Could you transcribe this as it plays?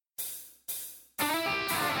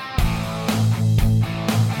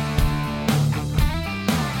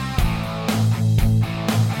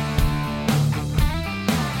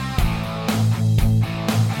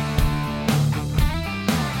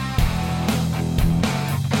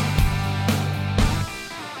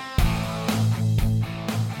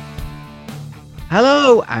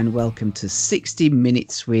Hello and welcome to 60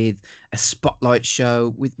 Minutes with a Spotlight Show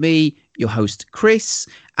with me, your host Chris,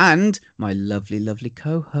 and my lovely, lovely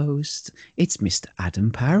co-host. It's Mr.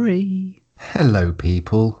 Adam Parry. Hello,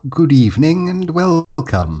 people. Good evening and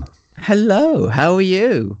welcome. Hello, how are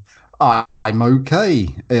you? I'm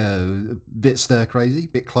okay. A bit stir crazy,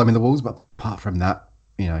 bit climbing the walls, but apart from that,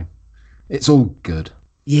 it's all good.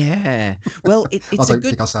 Yeah, well, it's I a don't good.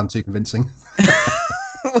 think I sound too convincing.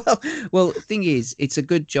 well, the thing is, it's a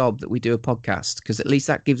good job that we do a podcast because at least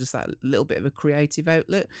that gives us that little bit of a creative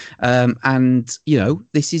outlet. And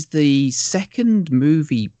this is the second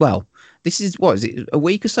movie. Well, this is what is it? A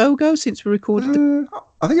week or so ago since we recorded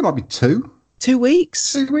I think it might be 2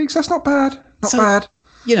 weeks. 2 weeks. That's not bad. Not So, bad.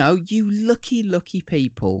 You lucky, lucky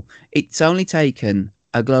people. It's only taken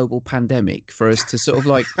a global pandemic for us to sort of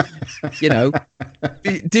like,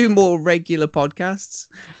 do more regular podcasts.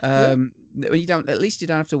 You don't, at least you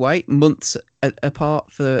don't have to wait months apart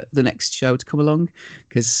for the next show to come along.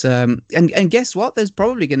 Because, and guess what? There's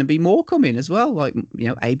probably going to be more coming as well. Like,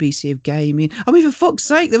 ABC of Gaming. I mean, for fuck's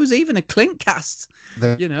sake, there was even a Clinkcast.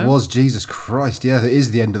 There was, Jesus Christ. Yeah, it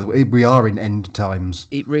is the end of the. We are in end times.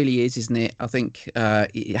 It really is, isn't it? I think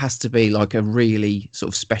it has to be like a really sort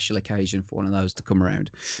of special occasion for one of those to come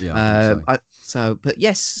around. Yeah. But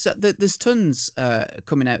yes, there's tons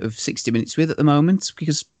coming out of 60 Minutes with at the moment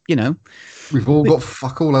because we've all got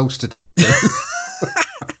fuck all else to do.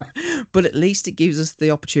 But at least it gives us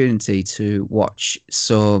the opportunity to watch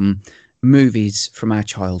some movies from our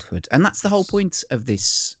childhood, and that's the whole point of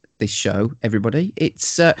this show, everybody.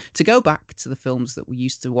 It's to go back to the films that we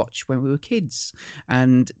used to watch when we were kids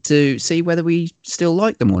and to see whether we still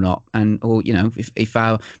like them or not, or if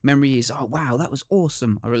our memory is, oh wow, that was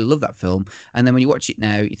awesome, I really love that film, and then when you watch it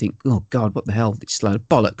now you think, oh god, what the hell, it's just a load of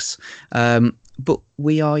bollocks. But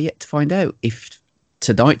we are yet to find out if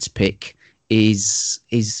tonight's pick is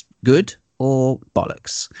good or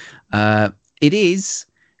bollocks. It is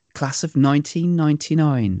Class of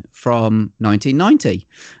 1999 from 1990.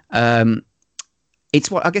 It's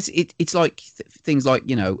what I guess it's like things like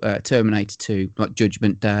Terminator 2, like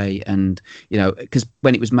Judgment Day, and because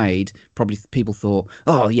when it was made, probably people thought,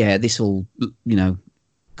 oh yeah, this will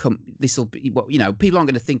be what people aren't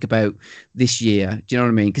going to think about this year. Do you know what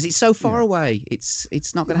I mean? Because it's so far away.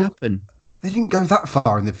 It's not going to happen. They didn't go that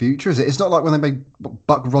far in the future, is it? It's not like when they made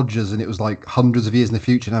Buck Rogers and it was like hundreds of years in the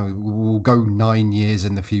future. No, we'll go 9 years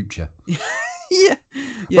in the future. Yeah.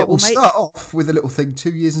 But we'll start off with a little thing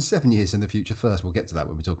 2 years and 7 years in the future first. We'll get to that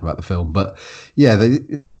when we talk about the film. But yeah,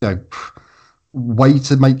 way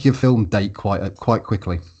to make your film date quite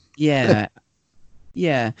quickly. Yeah.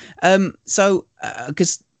 Yeah. So,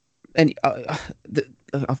 because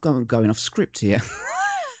I've gone going off script here.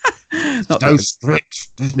 No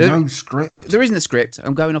script. There's no script. There isn't a script.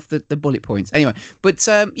 I'm going off the bullet points. Anyway, but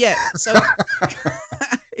so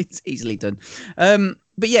it's easily done.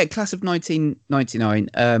 But yeah, Class of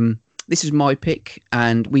 1999. This is my pick,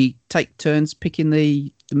 and we take turns picking the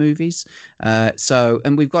movies.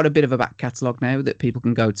 And we've got a bit of a back catalogue now that people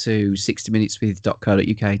can go to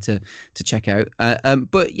 60minuteswith.co.uk to check out.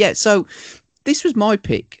 But yeah, so this was my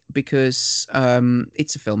pick because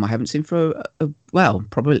it's a film I haven't seen for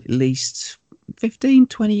probably at least 15,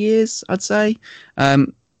 20 years, I'd say.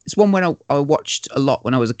 It's one when I watched a lot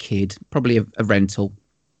when I was a kid, probably a rental,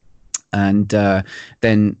 and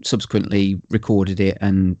then subsequently recorded it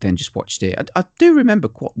and then just watched it. I do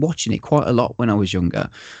remember watching it quite a lot when I was younger.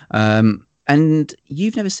 And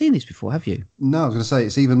you've never seen this before, have you? No, I was going to say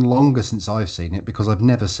it's even longer since I've seen it because I've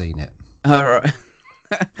never seen it. All right.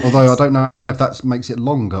 Although I don't know if that makes it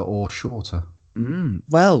longer or shorter.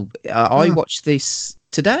 Well, I watched this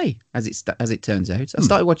today, as it turns out. I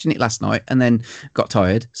started watching it last night and then got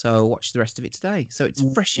tired, so I watched the rest of it today. So it's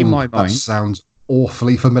fresh in my mind. That sounds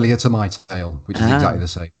awfully familiar to my tale, which is exactly the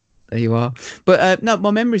same. There you are. But no,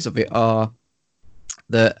 my memories of it are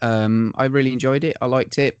that I really enjoyed it. I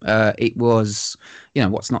liked it. It was,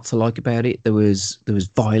 what's not to like about it? There was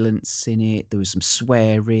violence in it. There was some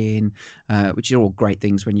swearing, which are all great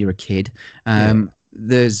things when you're a kid.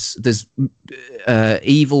 There's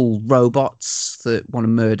evil robots that want to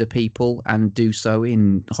murder people and do so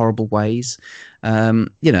in horrible ways.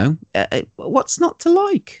 What's not to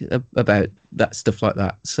like about that stuff like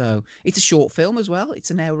that? So it's a short film as well. It's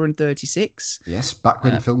 1 hour and 36. Yes, back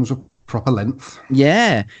when films were proper length.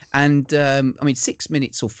 Yeah, and 6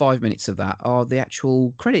 minutes or 5 minutes of that are the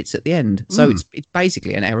actual credits at the end. So it's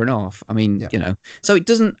basically 1 hour and a half. I mean, so it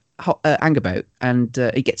doesn't hang about, and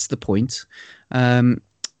it gets to the point.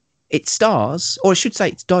 It stars, or I should say,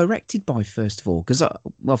 it's directed by, first of all, because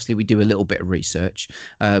obviously we do a little bit of research.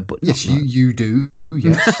 But yes, you do.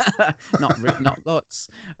 yes. not lots.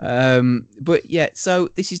 But yeah, so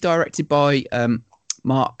this is directed by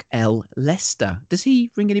Mark L. Lester. Does he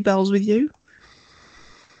ring any bells with you?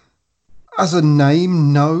 As a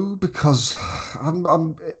name, no, because I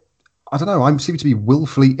don't know. I seem to be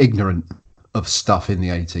willfully ignorant of stuff in the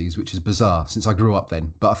 80s, which is bizarre since I grew up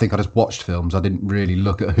then. But I think I just watched films. I didn't really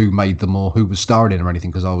look at who made them or who was starring in or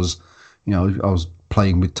anything because I was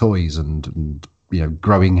playing with toys and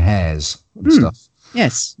growing hairs and stuff.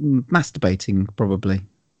 Yes, masturbating probably.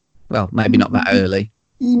 Well, maybe not that early.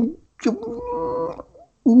 Ooh,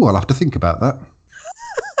 I'll have to think about that.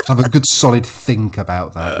 Have a good solid think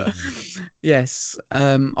about that. Yes,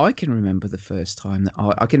 I can remember the first time that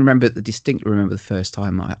I can distinctly remember the first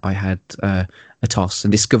time I had a toss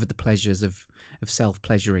and discovered the pleasures of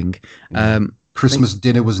self-pleasuring. Christmas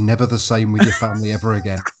dinner was never the same with your family ever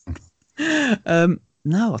again.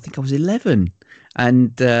 No, I think I was 11,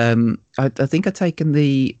 and I think I'd taken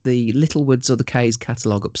the Littlewoods or the K's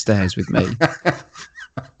catalogue upstairs with me,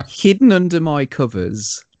 hidden under my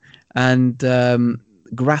covers, and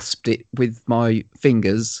grasped it with my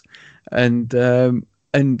fingers, and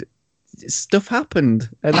stuff happened,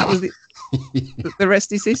 and that was the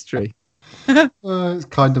rest is history. It's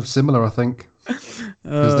kind of similar, I think.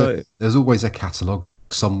 There's always a catalogue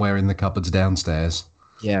somewhere in the cupboards downstairs.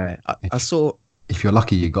 Yeah, I saw. If you're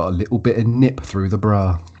lucky, you got a little bit of nip through the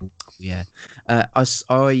bra. Yeah, I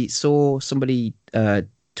saw somebody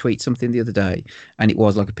tweet something the other day, and it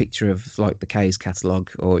was like a picture of like the K's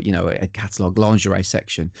catalogue, or a catalogue lingerie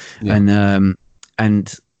section, and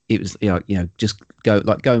it was just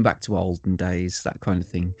going back to olden days, that kind of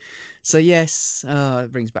thing. So yes,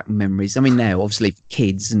 it brings back memories. I mean, now obviously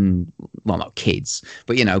kids not kids,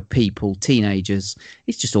 but people, teenagers,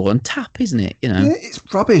 it's just all on tap, isn't it? Yeah, it's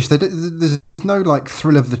rubbish. There's no like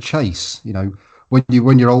thrill of the chase. When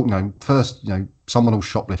you're old, first someone will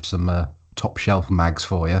shoplift some top shelf mags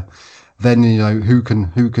for you. Then who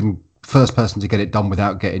can first person to get it done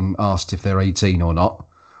without getting asked if they're 18 or not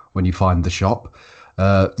when you find the shop.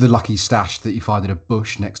 The lucky stash that you find in a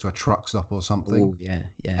bush next to a truck stop or something. Oh, yeah.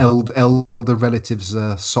 Elder relatives'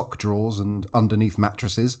 sock drawers and underneath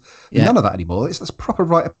mattresses. Yeah. None of that anymore. It's a proper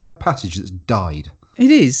rite of passage that's died. It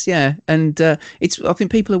is, yeah, and I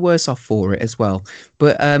think people are worse off for it as well.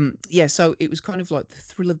 But so it was kind of like the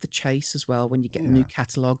thrill of the chase as well when you get a new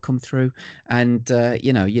catalogue come through, and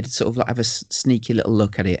you'd sort of like have a sneaky little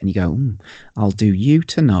look at it, and you go, "I'll do you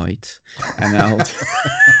tonight," and I'll.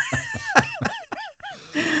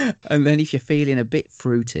 And then if you're feeling a bit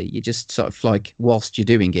fruity, you just sort of like, whilst you're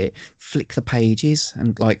doing it, flick the pages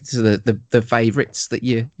and like to the favourites that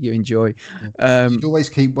you enjoy. You'd always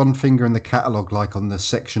keep one finger in the catalogue, like on the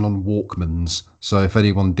section on Walkmans. So if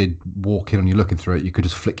anyone did walk in and you're looking through it, you could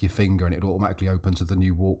just flick your finger and it would automatically open to the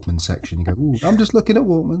new Walkman section. You go, "Ooh, I'm just looking at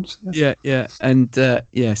Walkmans." Yeah. And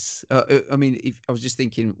yes, I mean, I was just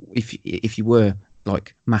thinking, if you were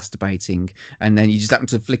like masturbating and then you just happen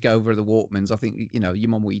to flick over the Walkmans, I think your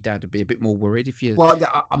mum or your dad would be a bit more worried if you. Well,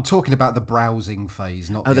 I'm talking about the browsing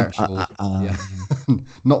phase, not the actual,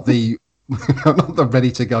 not the not the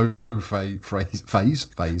ready to go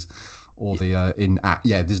phase, or the in app.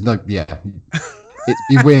 Yeah, there's no. Yeah, it'd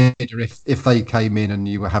be weirder if they came in and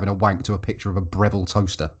you were having a wank to a picture of a Breville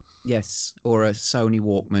toaster. Yes, or a Sony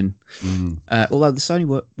Walkman. Although the Sony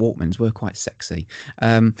Walkmans were quite sexy.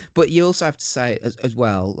 But you also have to say as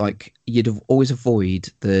well, like you'd always avoid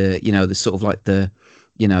the sort of like the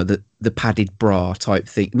padded bra type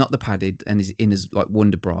thing. Not the padded and is in as like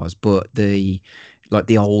Wonder Bras, but the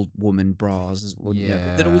old woman bras.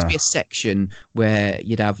 Yeah. There'd always be a section where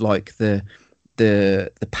you'd have like the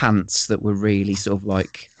pants that were really sort of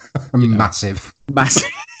like massive.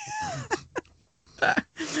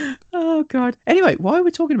 Oh God. Anyway, why are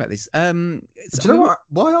we talking about this? Do you know what?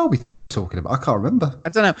 Why are we talking about? I can't remember. I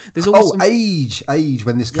don't know. There's always age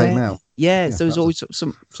when this came out. Yeah. So there's always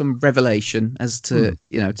some revelation as to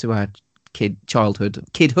to our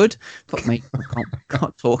kidhood. Fuck me, I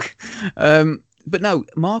can't talk. But no,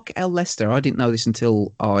 Mark L. Lester. I didn't know this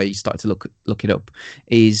until I started to look it up.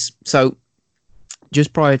 Is so.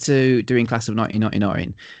 Just prior to doing Class of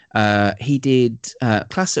 1999, he did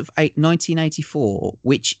Class of 1984,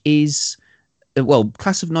 which is,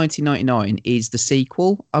 Class of 1999 is the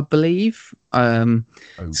sequel, I believe. Okay.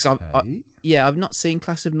 So I've not seen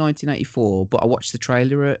Class of 1984, but I watched the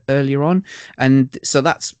trailer earlier on, and so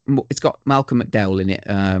it's got Malcolm McDowell in it.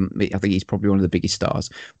 I think he's probably one of the biggest stars,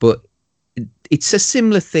 but it's a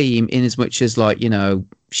similar theme in as much as like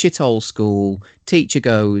shithole school, teacher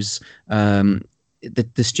goes.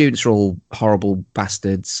 The students are all horrible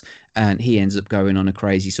bastards, and he ends up going on a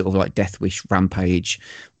crazy sort of like death wish rampage.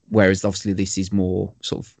 whereas obviously this is more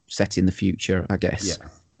sort of set in the future, I guess.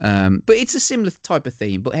 Yeah. But it's a similar type of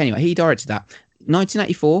theme. But anyway, he directed that.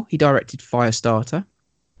 1984, he directed Firestarter,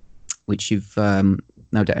 which you've no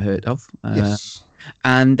doubt heard of. Yes.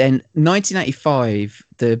 And then 1985,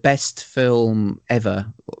 the best film ever,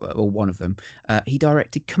 or one of them, he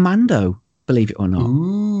directed Commando, believe it or not.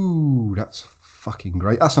 Ooh, that's fucking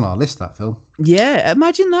great. That's on our list, that film. Yeah,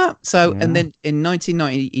 imagine that. So, Yeah. and then in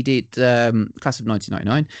 1990, he did Class of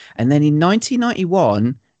 1999. And then in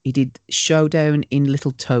 1991, he did Showdown in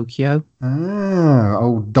Little Tokyo. Ah,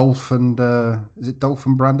 old Dolphin. Is it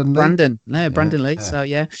Dolphin Brandon Lee? Brandon Lee. Yeah. So,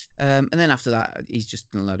 yeah. And then after that, he's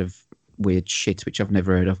just done a lot of weird shit, which I've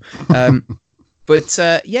never heard of. But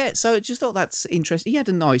yeah, so I just thought that's interesting. He had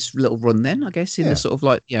a nice little run then, I guess, in the sort of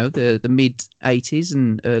like, the mid 80s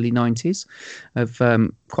and early 90s of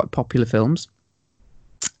quite popular films.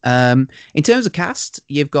 In terms of cast,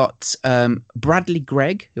 you've got Bradley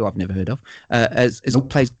Gregg, who I've never heard of, as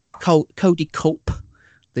plays Cody Culp,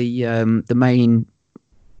 the main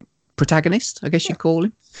protagonist, I guess you'd call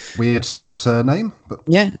him. Weird surname, but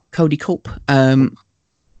yeah, Cody Culp.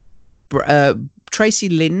 Tracy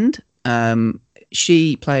Lind,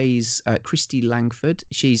 she plays Christy Langford.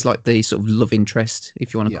 She's like the sort of love interest,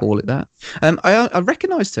 if you want to call it that. I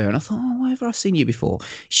recognised her and I thought, why have I seen you before?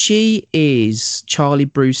 She is Charlie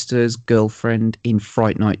Brewster's girlfriend in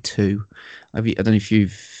Fright Night 2. I don't know if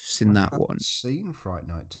you've seen that one. Seen Fright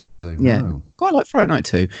Night 2. Yeah, No. quite like Fright Night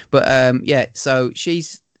 2. But yeah, so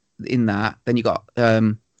she's in that. Then you got,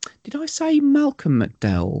 did I say Malcolm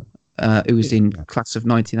McDowell, who was in Class of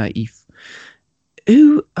 1980?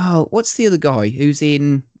 What's the other guy who's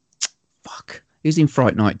in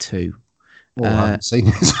Fright Night 2? Well, I haven't seen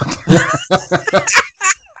it.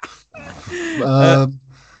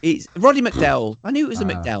 It's Roddy McDowell. I knew it was a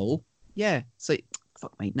McDowell. Yeah. So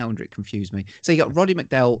fuck me, no wonder it confused me. So you got Roddy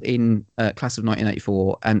McDowell in Class of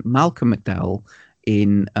 1984 and Malcolm McDowell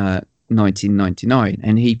in 1999,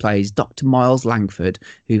 and he plays Dr. Miles Langford,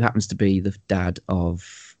 who happens to be the dad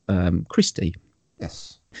of Christy.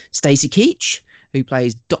 Yes. Stacey Keach, who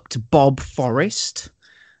plays Dr. Bob Forrest.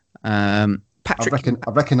 Patrick,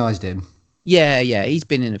 I recognised him. Yeah, he's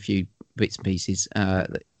been in a few bits and pieces.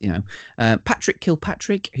 Patrick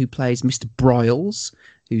Kilpatrick, who plays Mr. Bryles,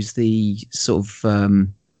 who's the sort of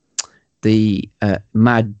the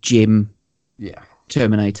Mad Jim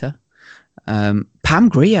Terminator. Pam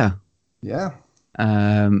Grier,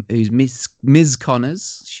 who's Ms.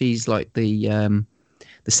 Connors. She's like the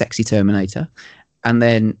sexy Terminator. And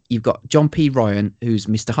then you've got John P. Ryan, who's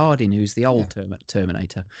Mr. Harding, who's the old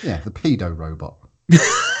Terminator. Yeah, the pedo robot.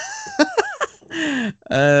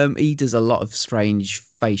 He does a lot of strange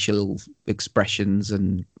facial expressions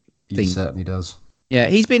and things. He certainly does. Yeah,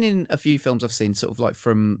 he's been in a few films I've seen, sort of like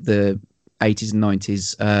from the 80s and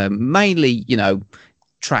 90s. Mainly,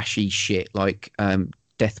 trashy shit like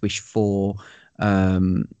Death Wish 4.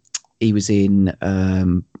 He was in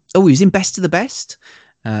Best of the Best.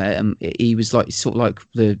 He was like sort of like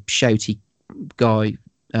the shouty guy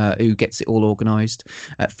who gets it all organised.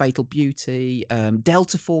 Fatal Beauty,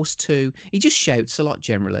 Delta Force 2. He just shouts a lot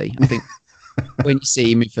generally, I think, when you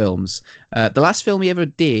see him in films. The last film he ever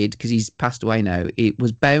did, because he's passed away now, it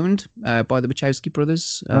was Bound by the Wachowski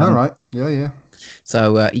brothers. All right. Yeah.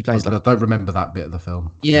 So he plays I don't remember that bit of the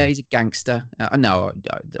film. Yeah, he's a gangster. I know,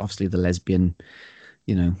 obviously the lesbian,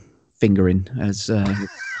 fingering as...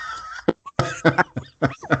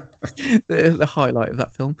 the highlight of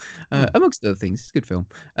that film, amongst other things. It's a good film.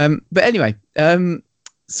 But anyway,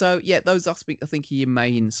 so yeah, those are, I think, are your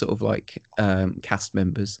main sort of like cast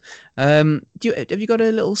members. Have you got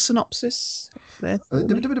a little synopsis there?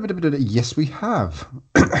 Yes, we have.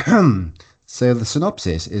 So the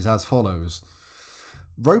synopsis is as follows.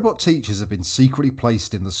 Robot teachers have been secretly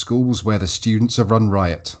placed in the schools where the students have run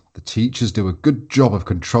riot. The teachers do a good job of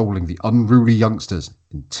controlling the unruly youngsters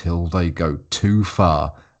until they go too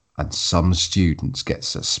far and some students get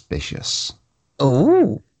suspicious.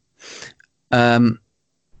 Oh.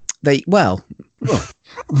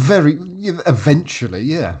 Eventually,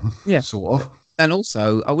 yeah. Sort of. And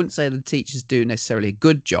also, I wouldn't say the teachers do necessarily a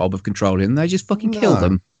good job of controlling them. They just fucking kill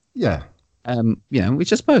them. Yeah.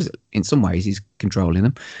 Which I suppose in some ways he's controlling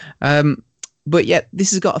them. But yeah,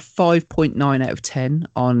 this has got a 5.9 out of 10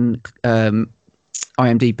 on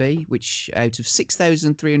IMDb, which out of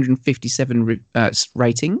 6,357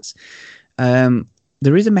 ratings.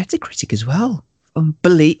 There is a Metacritic as well.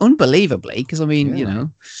 Unbelievably, because I mean, do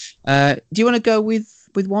you want to go with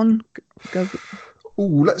one?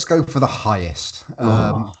 Let's go for the highest,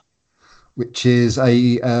 which is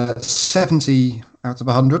a 70 out of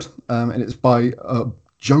 100, and it's by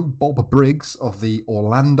Joe Bob Briggs of the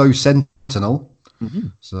Orlando Sentinel. Mm-hmm.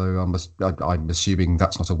 So I'm assuming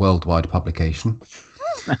that's not a worldwide publication.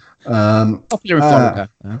 Popular in Florida.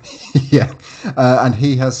 Yeah, and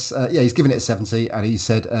he has he's given it a 70, and he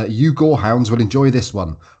said you gorehounds will enjoy this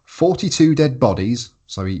one. 42 dead bodies,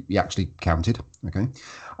 so he actually counted. Okay,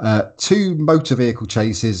 2 motor vehicle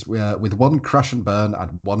chases with 1 crash and burn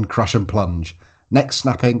and 1 crash and plunge, neck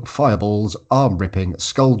snapping, fireballs, arm ripping,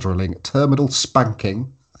 skull drilling, terminal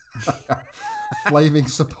spanking, flaming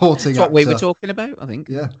supporting That's what we actor. were talking about, I think.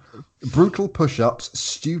 Yeah, brutal push-ups,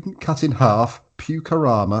 student cut in half,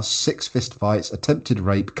 pukerama, 6 fist fights, attempted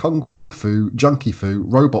rape, kung fu, junkie fu,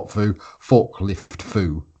 robot fu, forklift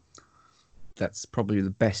fu. That's probably the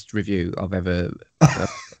best review I've ever.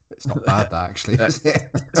 It's not bad, that actually. Is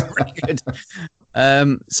it? That's pretty good.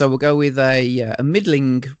 So we'll go with a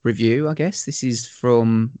middling review, I guess. This is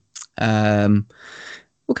from.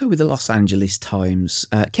 We'll go with the Los Angeles Times.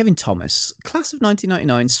 Kevin Thomas, class of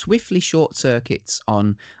 1999, swiftly short circuits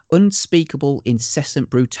on unspeakable,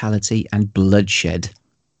 incessant brutality and bloodshed.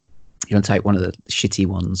 You want to take one of the shitty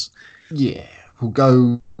ones? Yeah, we'll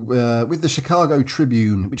go with the Chicago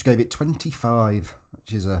Tribune, which gave it 25,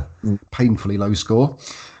 which is a painfully low score.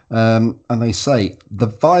 And they say the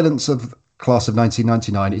violence of class of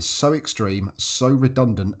 1999 is so extreme, so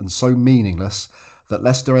redundant, and so meaningless that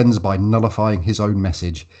Lester ends by nullifying his own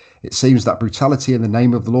message. It seems that brutality in the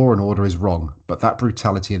name of law and order is wrong, but that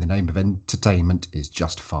brutality in the name of entertainment is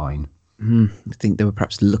just fine. I think they were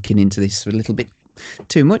perhaps looking into this a little bit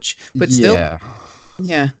too much, but still.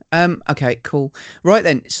 Yeah. Okay, cool. Right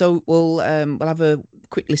then. So we'll have a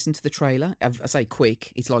quick listen to the trailer. I say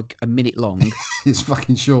quick, it's like a minute long. It's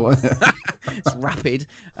fucking short. It's rapid.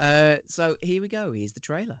 So here we go. Here's the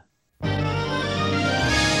trailer.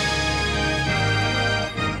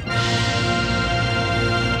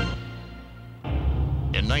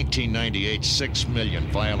 In 1998, 6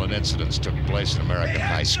 million violent incidents took place in American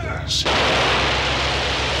high schools,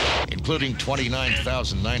 including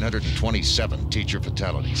 29,927 teacher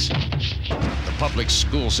fatalities. The public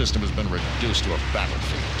school system has been reduced to a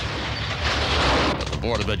battlefield. But the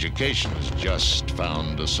Board of Education has just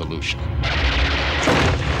found a solution.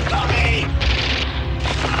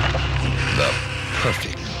 The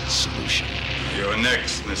perfect solution. You're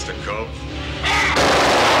next, Mr. Cope.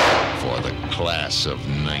 For the class of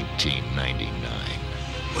 1999.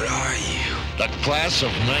 What are you? The class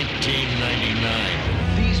of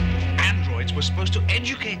 1999. These androids were supposed to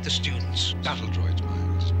educate the students. Battle droids,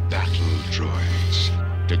 Miles. Battle droids.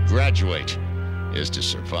 To graduate is to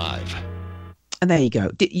survive. And there you go.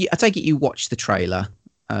 I take it you watched the trailer.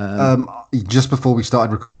 Just before we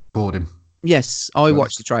started recording. Yes, I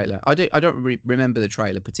watched the trailer. I don't remember the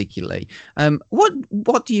trailer particularly.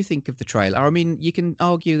 What do you think of the trailer? I mean, you can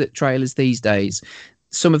argue that trailers these days,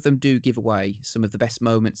 some of them do give away some of the best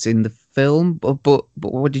moments in the film. But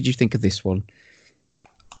what did you think of this one?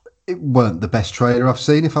 It weren't the best trailer I've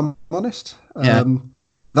seen, if I'm honest. Yeah.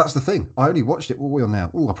 That's the thing. I only watched it. What are we on now?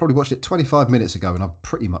 I probably watched it 25 minutes ago, and I've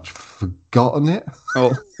pretty much forgotten it.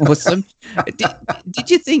 Oh, awesome! Did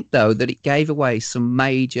you think though that it gave away some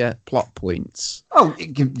major plot points? Oh,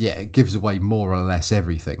 it gives away more or less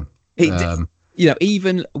everything.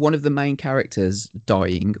 Even one of the main characters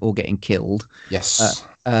dying or getting killed. Yes.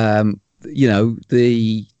 The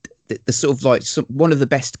sort of like one of the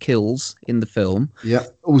best kills in the film. Yeah.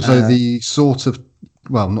 Also, the sort of,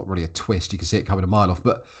 well, not really a twist. You can see it coming a mile off,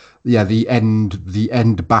 but yeah, the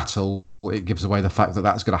end battle. It gives away the fact that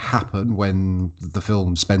that's going to happen when the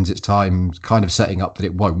film spends its time kind of setting up that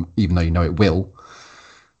it won't, even though you know it will.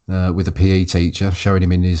 With a PE teacher showing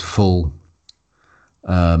him in his full,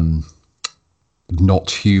 not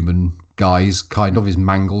human guise, kind of his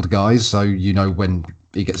mangled guise. So you know when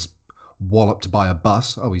he gets walloped by a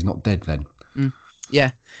bus, oh, he's not dead then.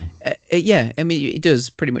 Yeah. I mean, it does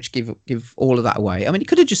pretty much give all of that away. I mean, it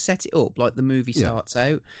could have just set it up like the movie starts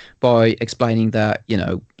out by explaining that,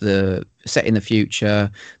 the set in the future,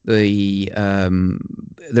 there are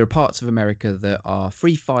parts of America that are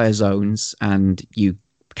free fire zones and you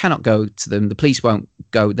cannot go to them. The police won't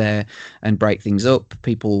go there and break things up.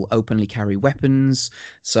 People openly carry weapons.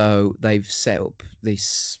 So they've set up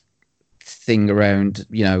this thing around,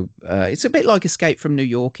 it's a bit like Escape from New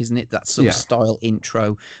York, isn't it? That sort of style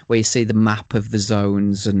intro where you see the map of the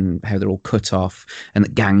zones and how they're all cut off and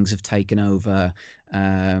that gangs have taken over.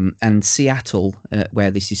 And Seattle, where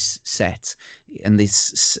this is set, and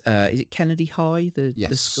this is it Kennedy High, the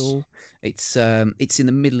school? It's in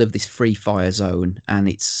the middle of this free fire zone, and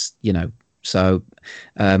it's I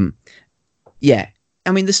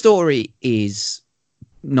mean, the story is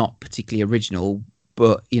not particularly original.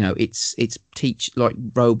 but it's like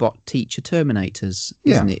robot teacher Terminators,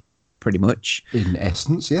 isn't it? Pretty much. In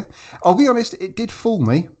essence, yeah. I'll be honest, it did fool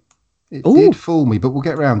me. It Ooh. did fool me, but we'll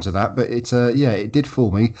get round to that. But it did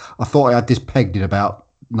fool me. I thought I had this pegged in about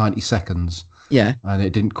 90 seconds. Yeah. And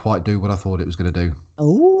it didn't quite do what I thought it was going to do.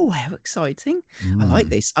 Oh, how exciting. I like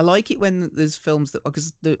this. I like it when there's films that,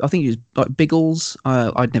 because I think it was like Biggles.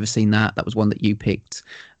 I'd never seen that. That was one that you picked.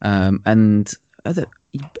 And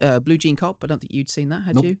Blue Jean Cop, I don't think you'd seen that,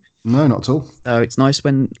 had you? No, not at all. So it's nice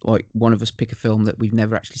when like one of us pick a film that we've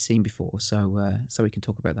never actually seen before, so we can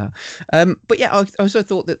talk about that. But yeah, I also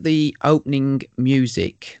thought that the opening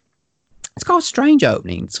music, it's got a strange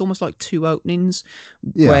opening. It's almost like two openings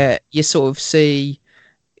where you sort of see,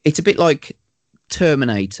 it's a bit like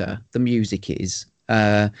Terminator, the music is,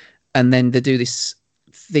 and then they do this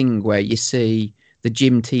thing where you see the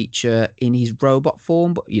gym teacher in his robot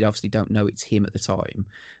form, but you obviously don't know it's him at the time,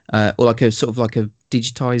 or like a sort of like a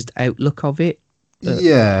digitized outlook of it.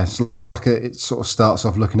 Yeah, it's like it sort of starts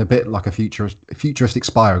off looking a bit like a futuristic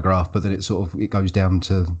spirograph, but then it goes down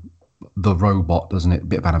to the robot, doesn't it? A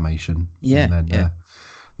bit of animation. Yeah, and then,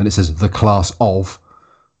 then it says the class of,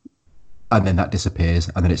 and then that disappears,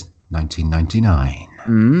 and then it's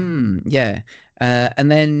 1999. Yeah,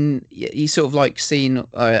 and then you sort of like seen,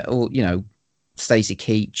 Stacy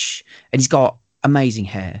Keach, and he's got amazing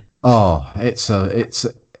hair. Oh, it's a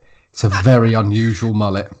very unusual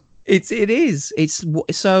mullet. It is. It's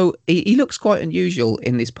so he looks quite unusual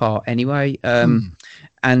in this part anyway.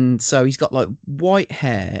 And so he's got like white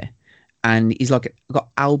hair, and he's like got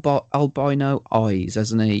albino eyes,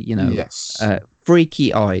 hasn't he? Yes.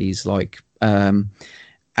 Freaky eyes, like. And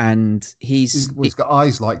he's got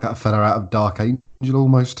eyes like that fella out of Dark Angel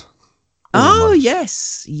almost. Oh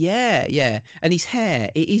yes, yeah, and his hair,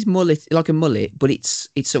 it is like a mullet, but it's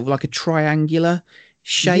sort of like a triangular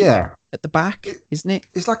shape at the back, isn't it?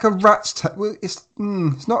 It's like a rat's tail. Well, it's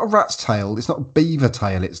not a rat's tail. It's not a beaver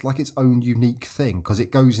tail. It's like its own unique thing because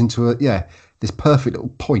it goes into this perfect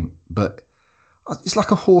little point, but it's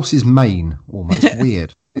like a horse's mane almost. It's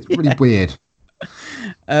weird. It's really weird.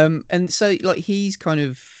 And so like he's kind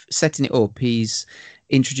of setting it up. He's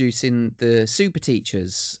introducing the super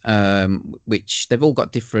teachers, which they've all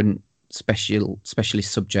got different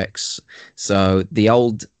specialist subjects. So the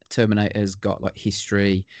old Terminator's got like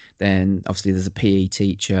history, then obviously there's a PE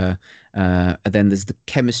teacher, and then there's the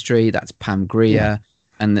chemistry, that's Pam Grier,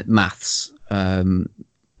 and the maths.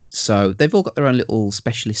 So they've all got their own little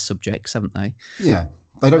specialist subjects, haven't they? Yeah,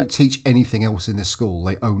 they don't teach anything else in this school.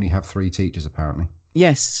 They only have 3 teachers apparently.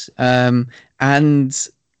 Yes, and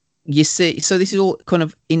you see, so this is all kind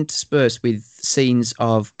of interspersed with scenes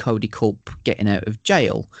of Cody Culp getting out of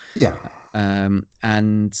jail. Yeah.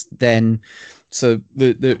 And then, so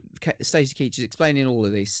the Stacey Keach is explaining all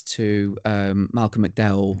of this to Malcolm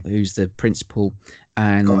McDowell, who's the principal,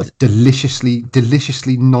 and got a deliciously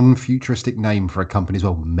non-futuristic name for a company as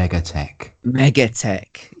well, Megatech.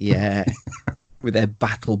 Megatech, yeah. With their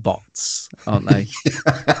battle bots, aren't they?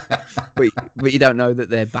 but you don't know that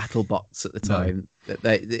they're battle bots at the time. No. That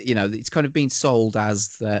they, it's kind of been sold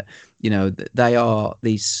as that, that they are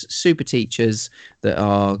these super teachers that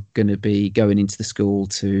are going to be going into the school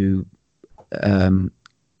to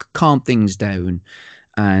calm things down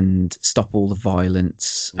and stop all the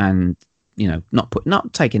violence and not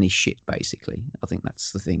take any shit, basically. I think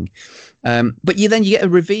that's the thing. But then you get a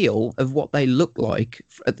reveal of what they look like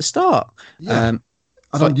at the start. An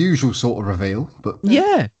unusual sort of reveal, but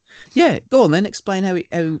yeah. Go on then, explain how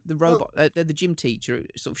the robot, the gym teacher,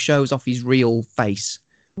 sort of shows off his real face.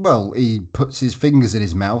 Well, he puts his fingers in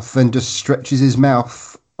his mouth and just stretches his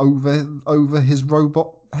mouth over his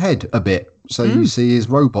robot head a bit, so you see his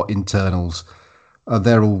robot internals.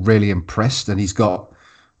 They're all really impressed, and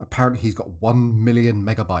apparently he's got 1 million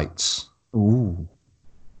megabytes. Ooh.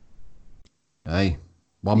 Hey,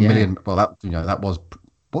 1 million. Well, that was,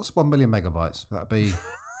 what's 1 million megabytes? That'd be.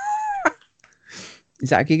 Is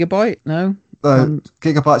that a gigabyte? No.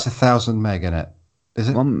 Gigabyte's 1,000 meg in it. Is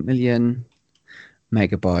it? 1 million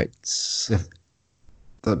megabytes.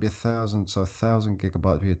 That'd be 1,000. So 1,000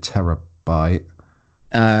 gigabytes would be a terabyte.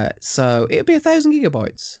 So it'd be 1,000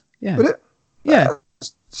 gigabytes. Yeah. Would it? Yeah.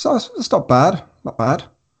 So it's not bad. Not bad.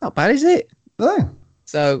 Not bad, is it? No.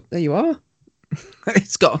 So there you are.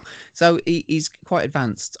 He's quite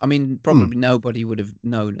advanced. I mean, probably nobody would have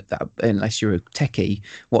known that unless you're a techie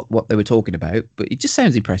what they were talking about. But it just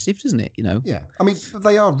sounds impressive, doesn't it? Yeah. I mean,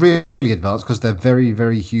 they are really advanced because they're very,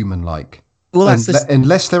 very human-like. Well,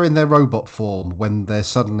 unless they're in their robot form when they're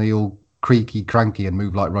suddenly all creaky, cranky, and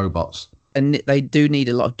move like robots. And they do need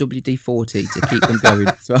a lot of WD-40 to keep them going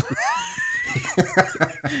as well.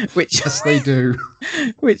 which Yes, they do.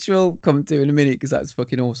 which we'll come to in a minute because that's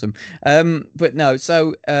fucking awesome. But no,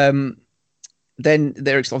 so then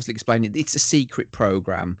they're obviously explaining it's a secret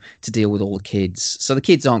program to deal with all the kids. So the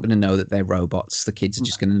kids aren't going to know that they're robots. The kids are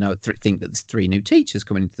just going to think that there's 3 new teachers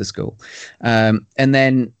coming into the school. And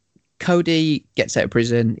then Cody gets out of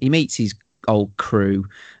prison. He meets his old crew,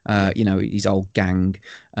 his old gang,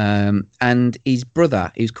 and his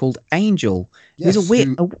brother, who's called Angel. Yes, He's a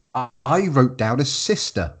weird. I wrote down as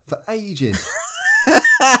sister for ages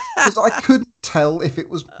because I couldn't tell if it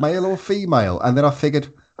was male or female, and then I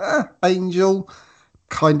figured Angel,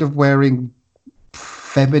 kind of wearing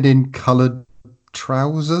feminine coloured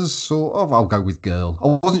trousers, sort of. I'll go with girl.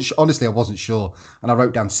 I wasn't sure, and I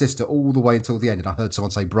wrote down sister all the way until the end, and I heard someone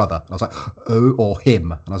say brother, and I was like, oh, or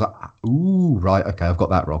him, and I was like, ooh, right, okay, I've got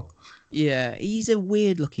that wrong. Yeah, he's a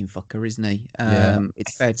weird looking fucker, isn't he? Yeah.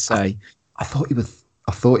 It's fair to say. I thought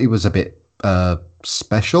he was a bit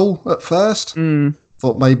special at first.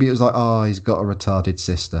 Thought maybe it was like, he's got a retarded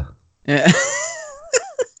sister. Yeah.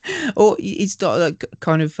 Or he's got like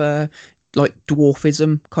kind of like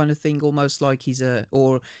dwarfism kind of thing, almost like he's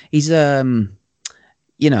older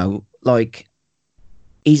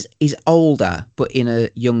but in a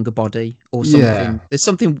younger body or something. Yeah. There's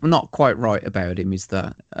something not quite right about him. Is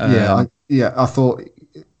that? I thought.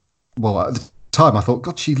 Well, at the time I thought,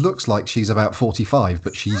 God, she looks like she's about 45,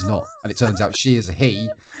 but she's not, and it turns out she is a he.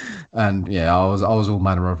 And yeah, I was all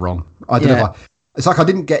manner of wrong. I don't know. It's like I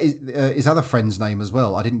didn't get his other friend's name as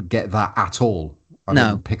well. I didn't get that at all. I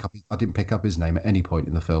didn't pick up his name at any point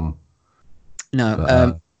in the film. No.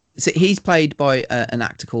 But, so he's played by an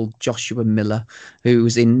actor called Joshua Miller, who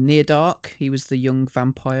was in Near Dark. He was the young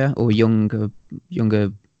vampire or younger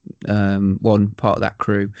one part of that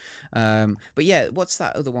crew. But yeah, what's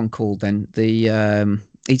that other one called then?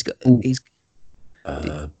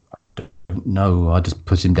 No, I just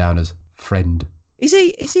put him down as friend. Is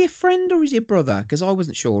he a friend or is he a brother? Because I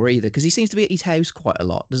wasn't sure either. Because he seems to be at his house quite a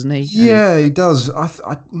lot, doesn't he? Yeah, he does. I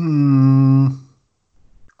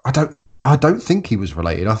don't think he was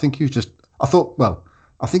related. I think he was just. I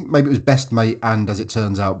think maybe it was best mate and, as it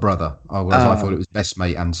turns out, brother. I thought it was best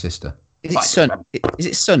mate and sister. Is it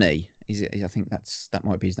Sonny? Is it? I think that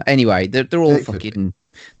might be his name. Anyway, they're all fucking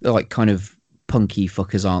like kind of punky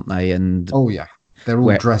fuckers, aren't they? And oh yeah. They're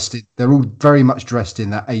all they're all very much dressed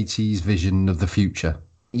in that 80s vision of the future.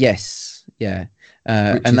 Yes, yeah.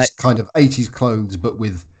 Which is kind of 80s clothes, but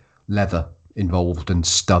with leather involved and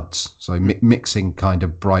studs. So mixing kind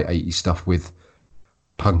of bright 80s stuff with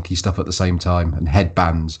punky stuff at the same time, and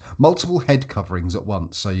headbands. Multiple head coverings at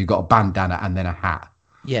once. So you've got a bandana and then a hat.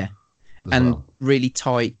 Yeah. And really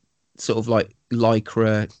tight, sort of like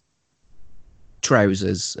Lycra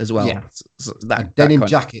trousers as well. Yeah. Denim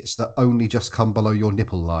jackets that only just come below your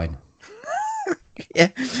nipple line. Yeah.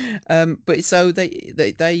 But so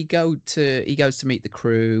he goes to meet the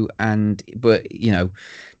crew, but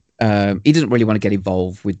he doesn't really want to get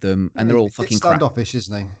involved with them, and they're all fucking standoffish,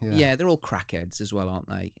 isn't he? Yeah, they're all crackheads as well, aren't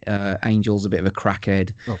they? Angel's a bit of a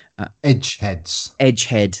crackhead. Edgeheads.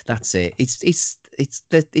 Edgehead, that's it.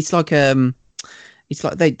 It's like it's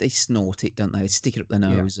like they snort it, don't they? They stick it up their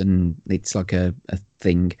nose, and it's like a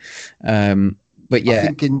thing. But yeah,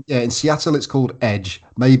 I think in Seattle it's called Edge.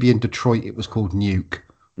 Maybe in Detroit it was called Nuke.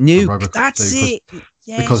 Nuke, that's it.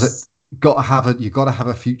 Yes. Because you got to have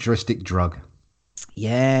a futuristic drug.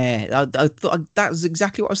 Yeah, I thought that was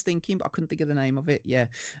exactly what I was thinking, but I couldn't think of the name of it. Yeah,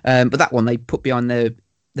 but that one they put behind their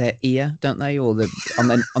ear, don't they, or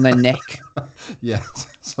on their neck? Yeah,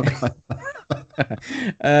 something like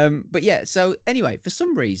that. But yeah, so anyway, for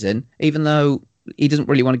some reason, even though he doesn't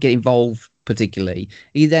really want to get involved particularly,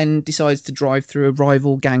 he then decides to drive through a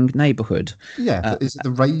rival gang neighborhood. Yeah, is it the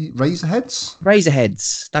Razorheads?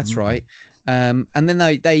 Razorheads, that's right. And then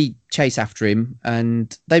they chase after him,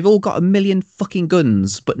 and they've all got a million fucking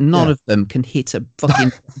guns, but none of them can hit a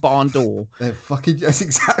fucking barn door. That's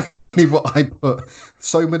exactly what I put.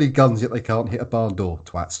 So many guns, yet they can't hit a barn door,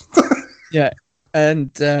 twats. Yeah.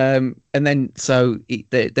 And then so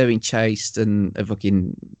they're being chased, and a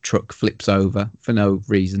fucking truck flips over for no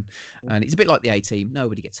reason, and it's a bit like the A-Team.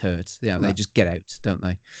 Nobody gets hurt. They just get out, don't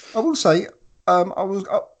they? I will say, I was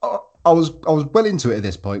well into it at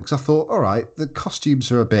this point, because I thought, all right, the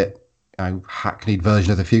costumes are a bit hackneyed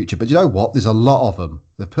version of the future, but you know what? There's a lot of them.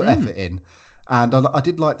 They put effort in, and I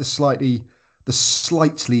did like the slightly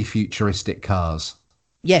futuristic cars.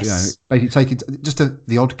 Yes. Basically taking just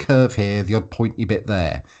the odd curve here, the odd pointy bit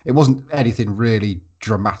there. It wasn't anything really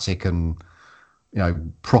dramatic and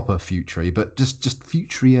proper futury, but just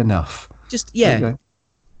futury enough. Just yeah.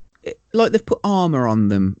 like they've put armor on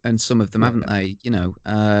them, and some of them haven't they? You know,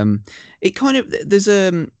 it kind of there's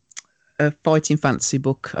a fighting fantasy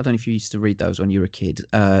book. I don't know if you used to read those when you were a kid.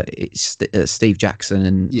 It's Steve Jackson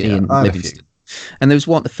and Ian Livingstone. And there was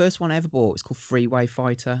the first one I ever bought was called Freeway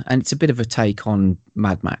Fighter, and it's a bit of a take on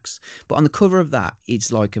Mad Max. But on the cover of that, it's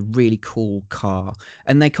like a really cool car,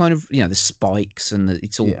 and they kind of, the spikes, and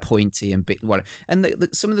it's all pointy and bit whatever. And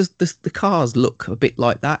some of the cars look a bit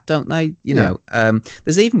like that, don't they? You know,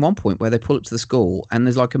 there's even one point where they pull up to the school, and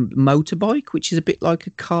there's like a motorbike, which is a bit like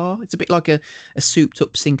a car. It's a bit like a souped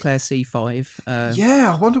up Sinclair C5.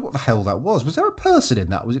 I wonder what the hell that was. Was there a person in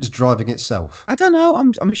that? Or was it just driving itself? I don't know.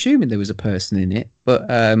 I'm assuming there was a person in it, but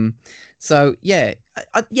so yeah,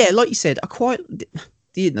 like you said, I quite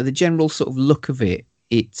the general sort of look of it.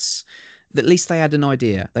 It's at least they had an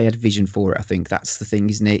idea, they had vision for it. I think that's the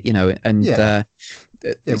thing, isn't it? And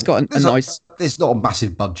it's got a nice. There's not a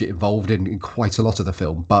massive budget involved in quite a lot of the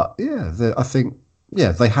film, but I think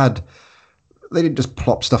they didn't just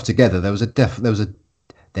plop stuff together. There was a definite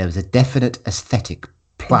aesthetic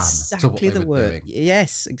plan. Exactly the word.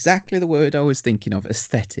 Yes, exactly the word I was thinking of.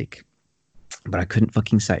 Aesthetic. But I couldn't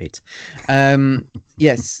fucking say it.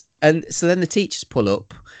 Yes. And so then the teachers pull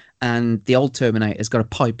up, and the old Terminator's got a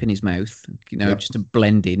pipe in his mouth, just to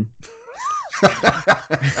blend in.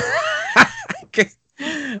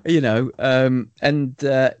 And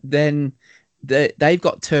then they've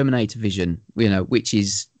got Terminator vision, which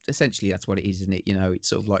is essentially that's what it is, isn't it? It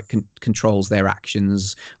sort of like controls their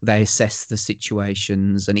actions. They assess the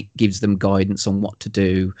situations, and it gives them guidance on what to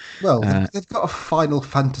do. Well, they've got a Final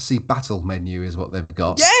Fantasy battle menu, is what they've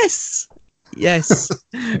got. Yes.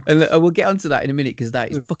 And we'll get onto that in a minute, because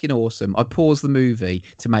that is fucking awesome. I paused the movie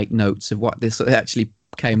to make notes of what they actually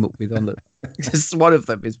came up with on the. Just one of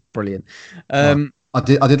them is brilliant. I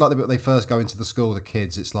did like the bit when they first go into the school, the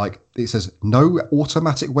kids. It's like it says no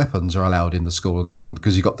automatic weapons are allowed in the school,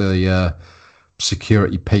 because you've got the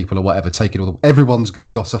security people or whatever taking all. Everyone's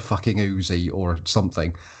got a fucking Uzi or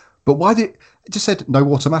something. But why did it just said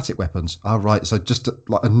no automatic weapons? Oh, right. So just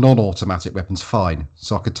like a non-automatic weapon's fine.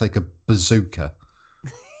 So I could take a bazooka.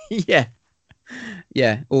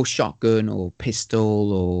 Yeah, or shotgun or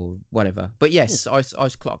pistol or whatever. But yes, I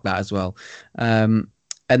clocked that as well. And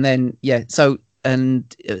then so.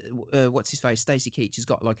 And what's his face? Stacy Keach has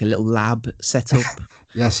got like a little lab set up.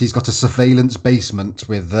 Yes, he's got a surveillance basement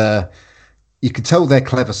with. You can tell they're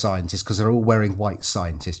clever scientists because they're all wearing white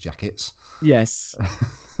scientist jackets. Yes.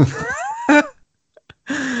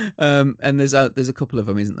 And there's a couple of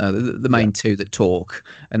them, isn't there? The main two that talk,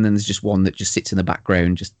 and then there's just one that just sits in the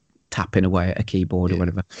background, just tapping away at a keyboard or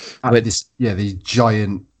whatever. These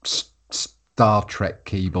giant Star Trek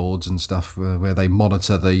keyboards and stuff where they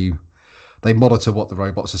monitor what the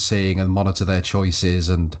robots are seeing and monitor their choices,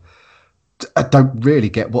 and I don't really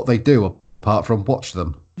get what they do apart from watch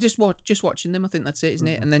them. Just watching them, I think that's it, isn't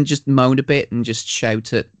it? And then just moan a bit and just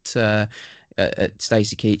shout at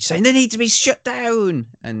Stacy Keach saying they need to be shut down,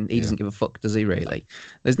 and he doesn't give a fuck, does he? Really,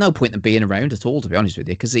 there's no point in being around at all, to be honest with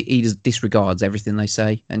you, because he just disregards everything they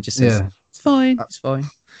say and just says it's fine.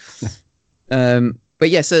 But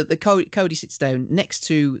yeah, so Cody sits down next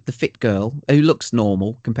to the fit girl who looks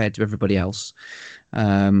normal compared to everybody else.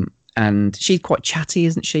 And she's quite chatty,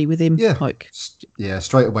 isn't she, with him? Yeah.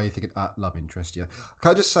 Straight away you're thinking, love interest, yeah.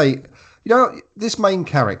 Can I just say, this main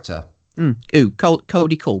character.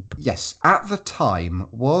 Cody Culp. Yes. At the time,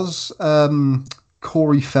 was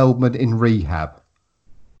Corey Feldman in rehab?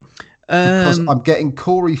 Because I'm getting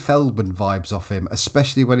Corey Feldman vibes off him,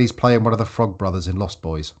 especially when he's playing one of the Frog Brothers in Lost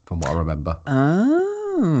Boys, from what I remember.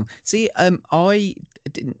 Oh, see, I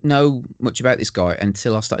didn't know much about this guy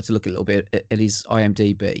until I started to look a little bit at his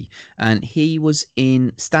IMDb, and he was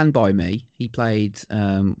in Stand By Me. He played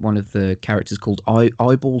one of the characters called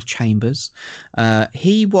Eyeball Chambers.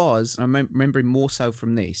 He was, I remember him more so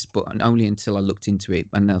from this, but only until I looked into it,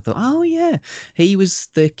 and I thought, oh yeah, he was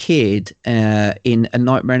the kid in A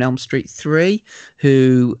Nightmare on Elm Street 3,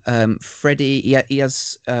 who Freddy, he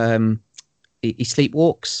has... he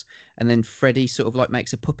sleepwalks, and then Freddy sort of like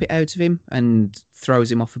makes a puppet out of him and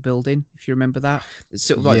throws him off a building, if you remember that. It's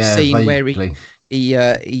sort of like scene where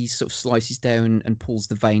he sort of slices down and pulls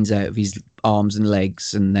the veins out of his arms and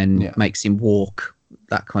legs, and then makes him walk,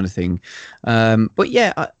 that kind of thing. But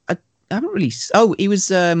yeah, I haven't really... Oh, he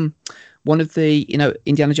was one of the,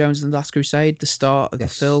 Indiana Jones and the Last Crusade, the start of the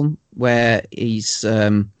film, where he's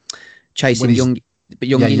chasing young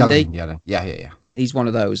Indy. Yeah. He's one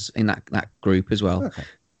of those in that group as well. Okay.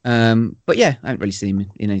 But yeah, I haven't really seen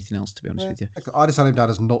him in anything else, to be honest with you. I just had him down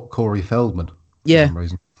as not Corey Feldman. For some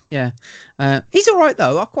reason. Yeah. He's all right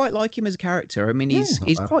though. I quite like him as a character. I mean,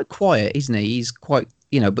 he's quite quiet, isn't he? He's quite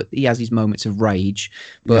but he has his moments of rage.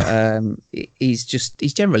 But he's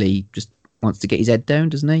generally just wants to get his head down,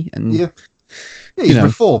 doesn't he? And he's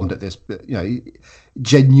reformed at this. But, he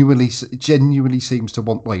genuinely seems to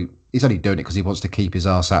want. Well, he's only doing it because he wants to keep his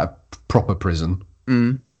ass out of proper prison.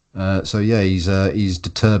 So he's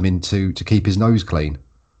determined to keep his nose clean.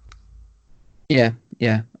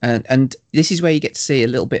 Yeah, and this is where you get to see a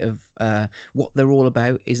little bit of what they're all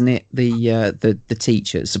about, isn't it? The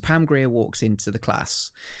teachers. So Pam Grier walks into the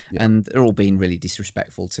class, and they're all being really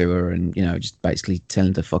disrespectful to her, and just basically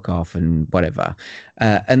telling her to fuck off and whatever.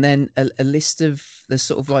 And then a list of the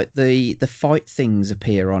sort of like the fight things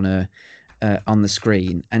appear on the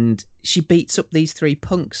screen, and she beats up these 3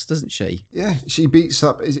 punks, doesn't she? Yeah, she beats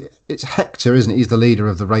up. It's Hector, isn't it? He's the leader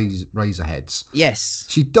of the Razorheads. Yes.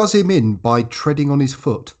 She does him in by treading on his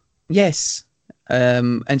foot. Yes.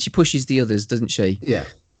 And she pushes the others, doesn't she? Yeah.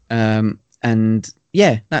 And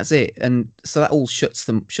yeah, that's it. And so that all shuts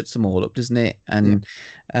them all up, doesn't it? And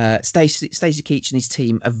Stacey Keach and his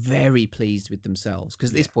team are very pleased with themselves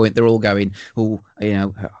because at this point they're all going,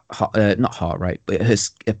 not heart rate, but her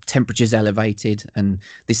temperature's elevated and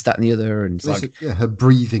this, that, and the other. And it's her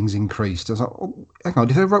breathing's increased. I was like, oh, hang on,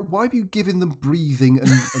 why have you given them breathing and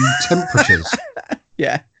temperatures?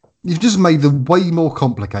 Yeah, you've just made them way more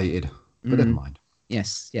complicated. But never mind.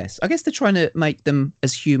 Yes. I guess they're trying to make them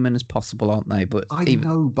as human as possible, aren't they? But I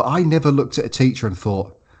know, but I never looked at a teacher and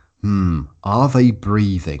thought, are they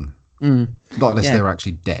breathing? Not unless they're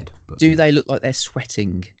actually dead. But do they look like they're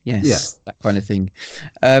sweating? Yes, that kind of thing.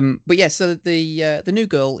 But yeah, so the new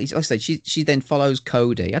girl, like I said, she then follows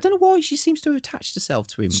Cody. I don't know why she seems to have attached herself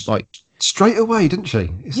to him, like straight away, didn't she?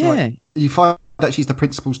 It's like, you find out she's the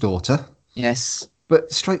principal's daughter. Yes,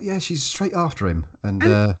 but she's straight after him,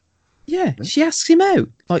 and she asks him out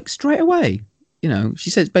like straight away. She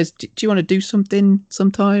says, "Do you want to do something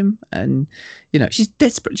sometime?" And she's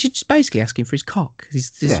desperate. She's just basically asking for his cock.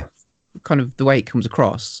 This kind of the way it comes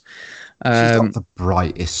across. She's not the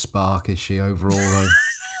brightest spark, is she? Overall,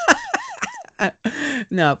 though.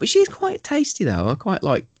 No, but she's quite tasty though. I quite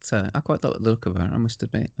liked the look of her, I must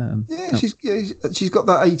admit. She's got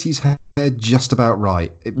that 80s hair just about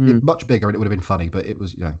right. Much bigger, and it would have been funny, but it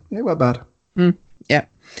was it wasn't bad. Yeah.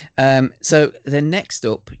 So then next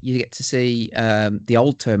up, you get to see the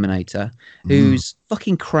old Terminator, who's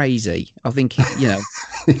fucking crazy. I think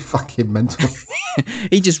he's fucking mental.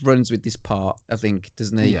 He just runs with this part, I think,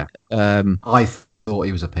 doesn't he? Yeah. I thought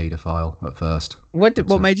he was a paedophile at first.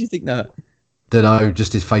 What made you think that? Don't know,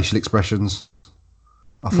 just his facial expressions.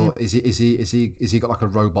 I thought, is he got like a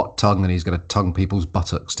robot tongue and he's going to tongue people's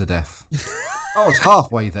buttocks to death? I was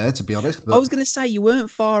halfway there, to be honest. But I was going to say you weren't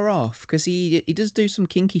far off because he does do some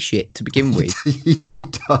kinky shit to begin with. He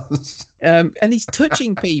does. And he's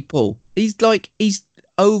touching people. He's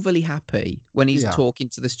overly happy when he's talking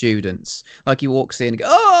to the students. Like he walks in and goes,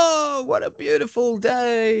 "Oh, what a beautiful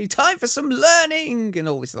day! Time for some learning!" and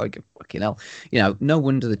all this. Like fucking hell, no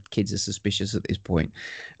wonder the kids are suspicious at this point.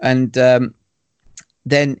 And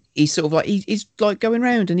then he's sort of like he's like going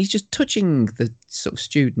around and he's just touching the sort of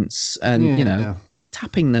students and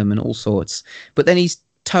tapping them and all sorts. But then his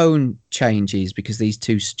tone changes because these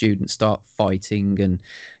two students start fighting, and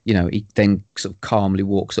he then sort of calmly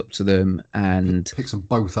walks up to them and picks them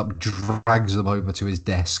both up, drags them over to his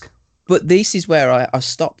desk. But this is where I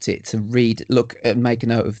stopped it to look and make a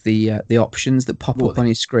note of the options that pop up on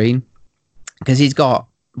his screen, because he's got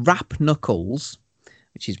wrap knuckles,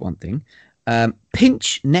 which is one thing.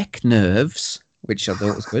 Pinch neck nerves, which I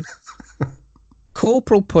thought was good.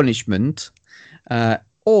 Corporal punishment,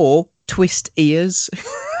 or twist ears.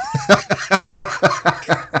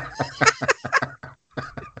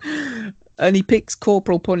 And he picks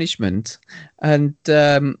corporal punishment, and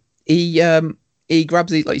he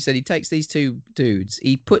grabs these, like you said, he takes these two dudes,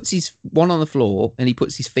 he puts his one on the floor and he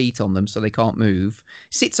puts his feet on them so they can't move,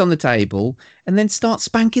 sits on the table and then starts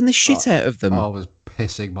spanking the shit out of them. I was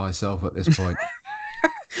pissing myself at this point.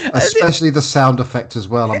 Especially the sound effect as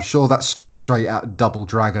well. I'm sure that's straight out of Double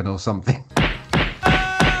Dragon or something.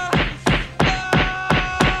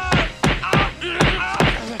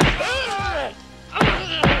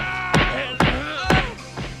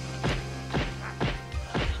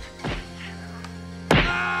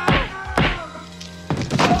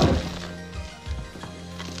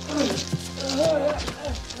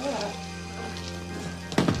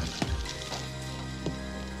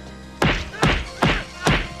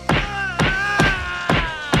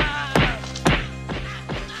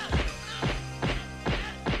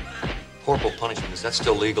 Corporal punishment, is that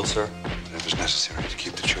still legal, sir? Whatever's necessary to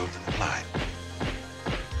keep the children alive.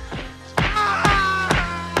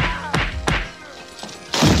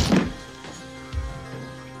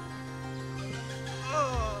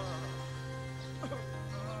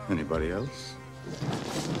 Anybody else?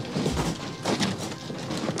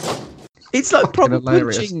 It's like proper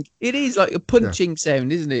hilarious. punching. It is like a punching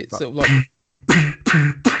sound, isn't it? Sort of like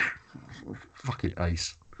Fucking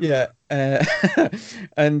ace. yeah.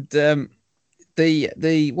 And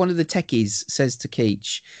the one of the techies says to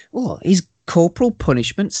Keach, "Oh, is corporal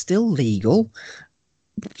punishment still legal?"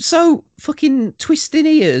 So fucking twisting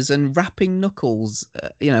ears and rapping knuckles,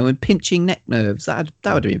 and pinching neck nerves, that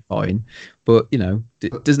would have been fine. But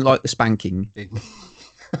doesn't like the spanking.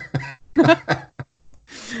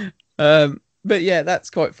 But yeah, that's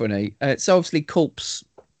quite funny. So obviously Culp's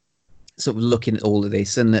sort of looking at all of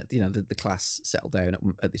this, and that the class settled down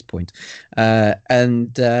at this point,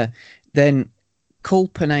 and then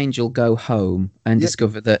Culp and Angel go home and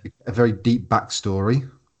discover that A very deep backstory.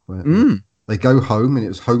 Where they go home, and it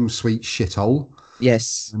was home sweet shithole.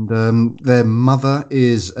 yes, And their mother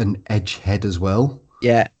is an edgehead as well.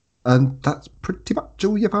 yeah, And that's pretty much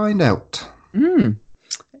all you find out.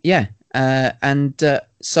 yeah, and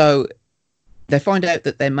so they find out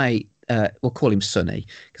that their mate, we'll call him Sonny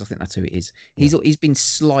because I think that's who it is. He's been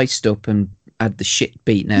sliced up and had the shit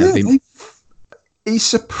beaten out of him. He's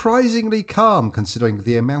surprisingly calm considering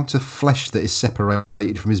the amount of flesh that is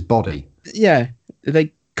separated from his body. Yeah,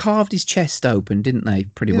 they carved his chest open, didn't they?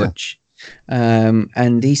 Pretty much.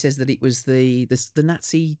 And he says that it was the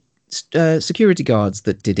Nazi security guards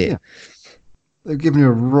that did it. Yeah. They're giving you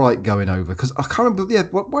a right going over because I can't remember. Yeah,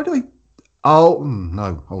 why do they? Oh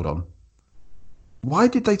no, hold on. Why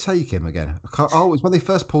did they take him again? It was when they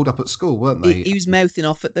first pulled up at school, weren't they? He was mouthing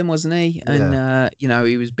off at them, wasn't he? And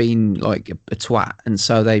he was being like a twat, and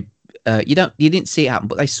so they. You didn't see it happen,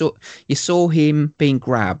 but you saw him being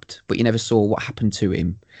grabbed, but you never saw what happened to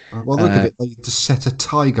him. Well, look at it. They just set a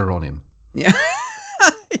tiger on him. Yeah,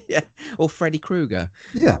 yeah, or Freddy Krueger.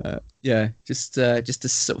 Yeah, just to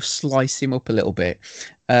sort of slice him up a little bit,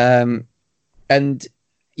 and then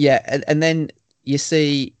you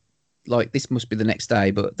see, like, this must be the next day,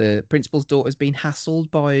 but the principal's daughter's been hassled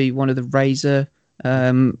by one of the razor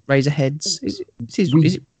heads. Is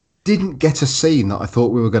it? Didn't get a scene that I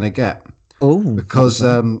thought we were going to get. Oh, because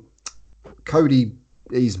Cody,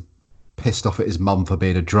 he's pissed off at his mum for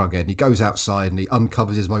being a drughead. He goes outside and he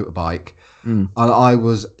uncovers his motorbike. And I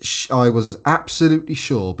was absolutely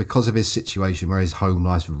sure, because of his situation where his home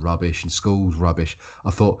life's rubbish and school's rubbish,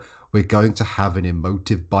 I thought we're going to have an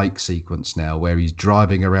emotive bike sequence now where he's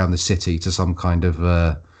driving around the city to some kind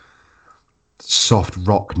of soft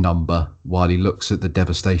rock number while he looks at the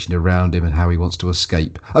devastation around him and how he wants to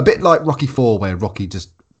escape. A bit like Rocky 4, where Rocky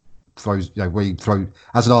just throws,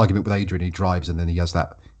 has an argument with Adrian, he drives, and then he has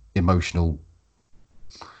that emotional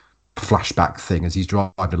flashback thing as he's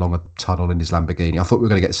driving along a tunnel in his Lamborghini. I thought we were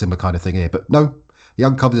going to get a similar kind of thing here, but no, he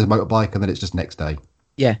uncovers his motorbike and then it's just next day.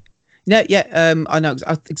 Yeah. No, yeah, I know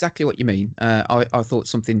exactly what you mean. I thought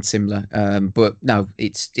something similar, but no,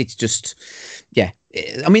 it's just, yeah.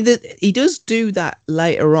 I mean, he does do that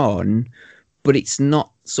later on, but it's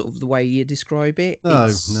not sort of the way you describe it. No.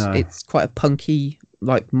 It's quite a punky,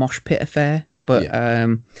 like, mosh pit affair. But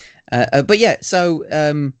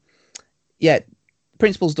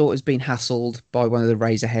principal's daughter's been hassled by one of the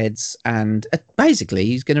Razorheads, and basically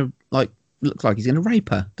he's going to look like he's going to rape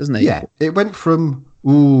her, doesn't he? Yeah, it went from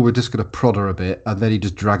we're just going to prod her a bit, and then he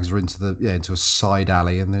just drags her into a side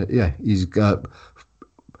alley, and then, he's got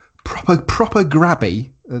proper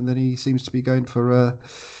grabby, and then he seems to be going for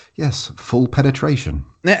full penetration.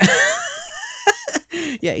 Yeah,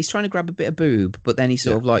 he's trying to grab a bit of boob, but then he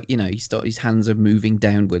sort of his hands are moving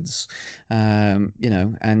downwards, he's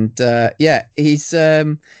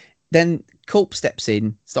then Culp steps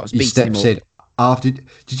in, starts beating him up. After,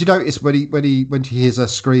 did you notice when she hears her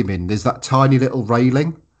screaming, there's that tiny little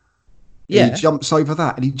railing? Yeah. And he jumps over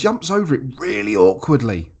that, and he jumps over it really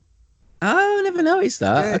awkwardly. Oh, I never noticed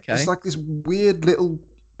that. Yeah, okay. It's like this weird little,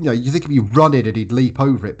 you think if you run it and he'd leap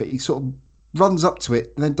over it, but he sort of runs up to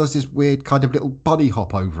it and then does this weird kind of little bunny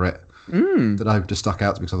hop over it. That I've just stuck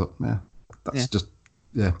out to me because I thought,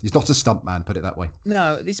 he's not a stunt man, put it that way.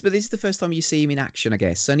 No, this is the first time you see him in action, I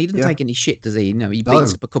guess. And he doesn't take any shit, does he? No, he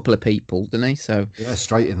beats up a couple of people, doesn't he? So yeah,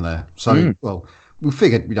 straight in there. So well, we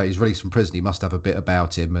figured, he's released from prison. He must have a bit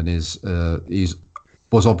about him, and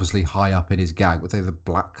was obviously high up in his gang. Were they the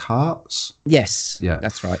Black Hearts? Yes. Yeah,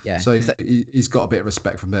 that's right. Yeah. So he's got a bit of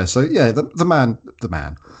respect from there. So yeah,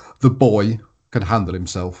 the boy can handle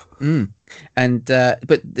himself. And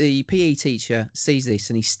but the PE teacher sees this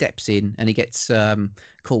and he steps in and he gets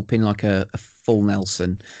Culp in like a full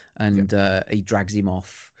Nelson, and he drags him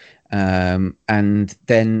off. And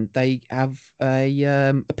then they have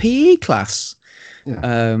a PE class.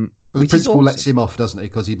 Yeah. The principal lets him off, doesn't he?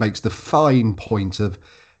 Because he makes the fine point of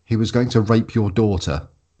he was going to rape your daughter.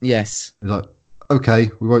 Yes. He's like,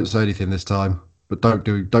 okay, we won't say anything this time, but don't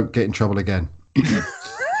get in trouble again.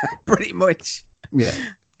 Pretty much. Yeah.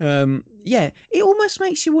 Yeah, it almost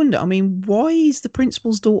makes you wonder. I mean, why is the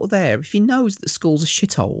principal's daughter there if he knows that the school's a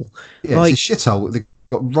shithole? Yeah, like, it's a shithole. They've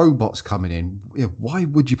got robots coming in. Yeah, why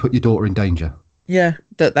would you put your daughter in danger? Yeah,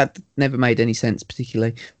 that never made any sense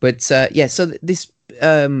particularly. But yeah, so this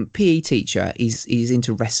PE teacher is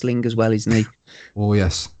into wrestling as well, isn't he? Oh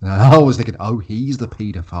yes, I was thinking, oh, he's the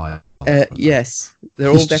paedophile. Yes,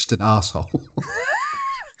 they're He's all just an asshole.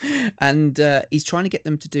 And he's trying to get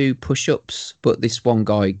them to do push-ups, but this one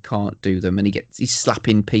guy can't do them, and he's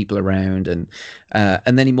slapping people around, and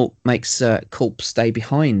then he makes Culp stay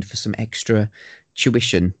behind for some extra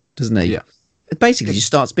tuition, doesn't he? Yeah. Basically, just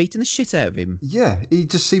starts beating the shit out of him. Yeah, he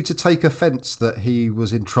just seemed to take offence that he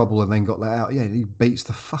was in trouble and then got let out. Yeah, he beats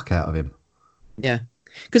the fuck out of him. Yeah,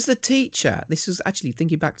 because the teacher, this was actually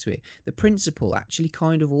thinking back to it, the principal actually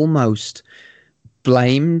kind of almost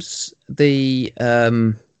blames the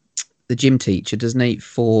gym teacher, doesn't he,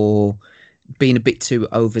 for being a bit too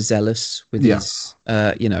overzealous with his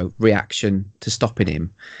reaction to stopping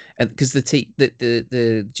him, and because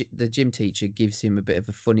the gym teacher gives him a bit of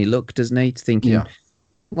a funny look, doesn't he, thinking,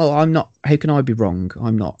 well, I'm not, how can I be wrong?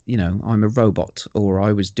 I'm not, I'm a robot, or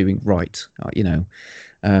I was doing right,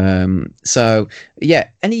 so yeah,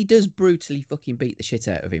 and he does brutally fucking beat the shit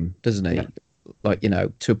out of him, doesn't he? Like,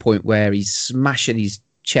 to a point where he's smashing his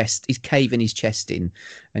chest, he's caving his chest in,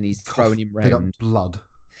 and he's throwing him round. Blood.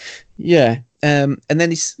 Yeah. And then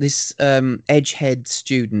this edgehead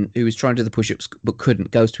student who was trying to do the push-ups but couldn't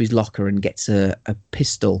goes to his locker and gets a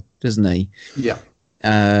pistol, doesn't he? Yeah.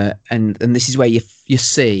 And this is where you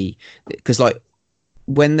see, because like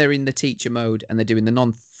when they're in the teacher mode and they're doing the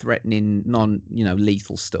non-threatening,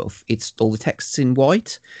 lethal stuff, it's all the text's in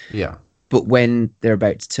white. Yeah. But when they're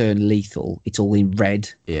about to turn lethal, it's all in red.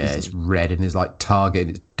 Yeah, it's red, and there's like target,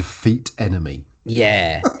 and it's defeat enemy.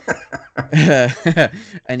 Yeah.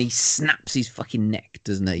 And he snaps his fucking neck,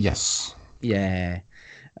 doesn't he? Yes. Yeah.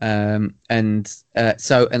 And then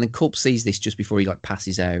Culp sees this just before he like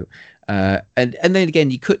passes out. And then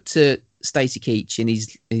again, you cut to Stacy Keach in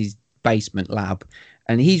his basement lab,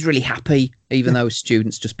 and he's really happy, even though a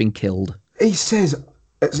student's just been killed. He says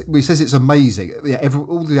it's amazing. Yeah,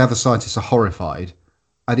 all the other scientists are horrified,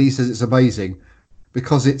 and he says it's amazing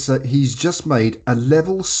because he's just made a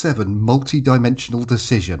level 7 multi-dimensional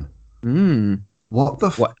decision. What the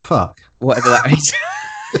fuck? Whatever that is.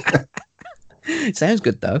 It sounds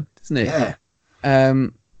good though, doesn't it? Yeah.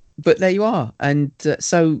 But there you are, and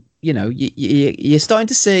so you're starting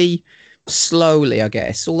to see slowly, I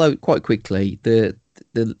guess, although quite quickly, the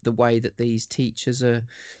way that these teachers are,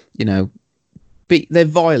 they're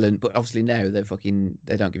violent, but obviously now they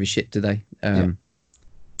don't give a shit, do they?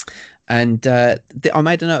 And I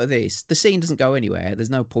made a note of this. The scene doesn't go anywhere. There's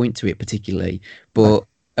no point to it particularly, but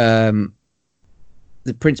the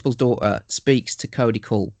principal's daughter speaks to Cody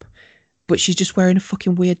Culp, but she's just wearing a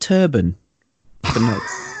fucking weird turban.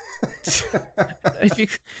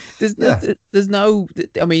 There's no.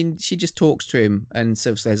 I mean, she just talks to him and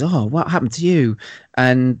so says, "Oh, what happened to you?"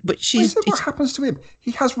 But what happens to him?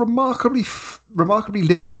 He has remarkably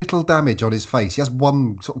little damage on his face. He has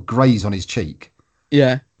one sort of graze on his cheek.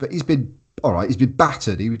 Yeah, but he's been all right. He's been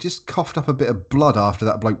battered. He just coughed up a bit of blood after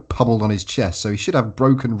that bloke pummeled on his chest. So he should have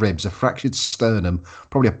broken ribs, a fractured sternum,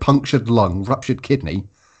 probably a punctured lung, ruptured kidney,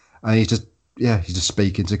 and he's just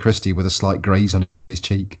speaking to Christy with a slight graze on his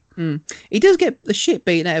cheek. He does get the shit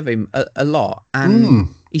beaten out of him a lot, and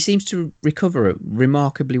he seems to recover it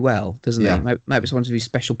remarkably well, doesn't he? Maybe it's one of his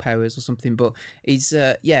special powers or something, but he's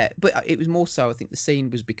but it was more so, I think the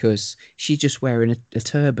scene was because she's just wearing a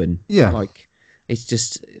turban. Yeah. Like, it's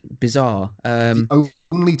just bizarre. The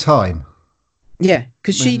only time. Yeah,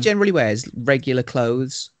 because she generally wears regular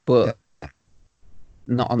clothes, but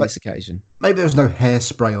not on this occasion. Maybe there was no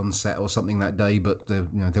hairspray on set or something that day, but there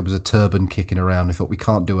was a turban kicking around. I thought, we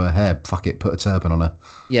can't do her hair. Fuck it, put a turban on her.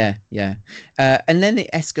 Yeah. And then it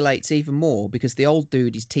escalates even more because the old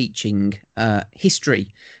dude is teaching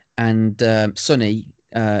history, and Sonny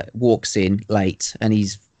walks in late, and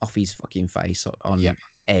he's off his fucking face on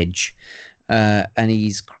edge. And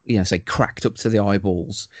he's, say, cracked up to the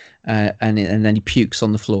eyeballs, and then he pukes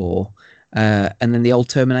on the floor. And then the old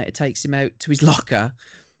Terminator takes him out to his locker.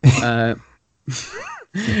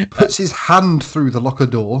 Puts his hand through the locker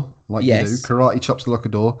door, like you do. Karate chops the locker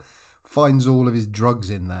door, finds all of his drugs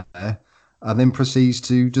in there, and then proceeds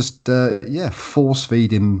to just, force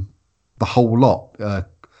feed him the whole lot,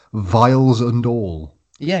 vials and all.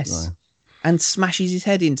 Yes. So. and smashes his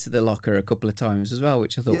head into the locker a couple of times as well,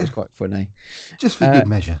 which I thought was quite funny. Just for good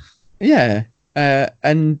measure. Yeah.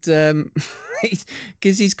 And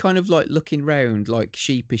because he's kind of like looking round, like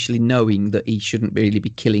sheepishly knowing that he shouldn't really be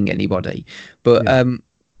killing anybody. But,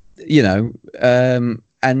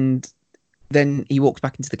 and then he walks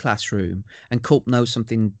back into the classroom and Culp knows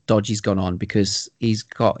something dodgy's gone on because he's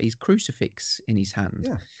got his crucifix in his hand.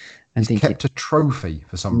 Yeah. And he's kept a trophy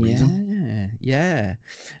for some reason. Yeah.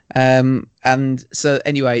 And so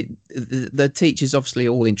anyway, the teacher's obviously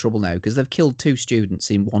all in trouble now because they've killed 2 students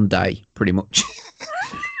in one day, pretty much.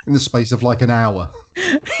 In the space of like an hour.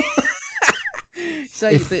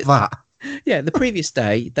 So that. Yeah, the previous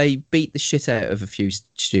day they beat the shit out of a few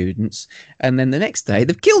students, and then the next day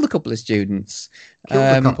they've killed a couple of students. Killed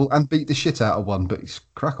a couple and beat the shit out of one, but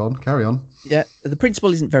crack on, carry on. Yeah, the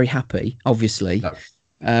principal isn't very happy, obviously. No.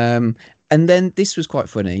 And then this was quite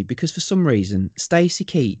funny because for some reason Stacy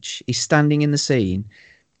Keach is standing in the scene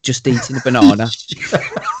just eating a banana.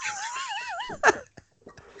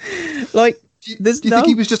 Like, do you think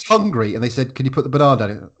he was just hungry and they said, can you put the banana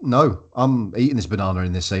down? No, I'm eating this banana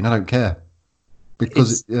in this scene. I don't care.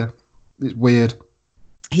 Because it's weird.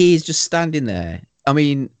 He is just standing there. I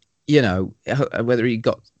mean, whether he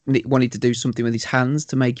wanted to do something with his hands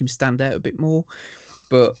to make him stand out a bit more,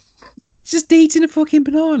 but just eating a fucking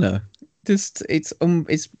banana. Just it's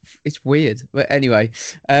weird. But anyway,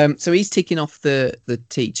 so he's ticking off the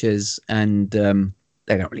teachers, and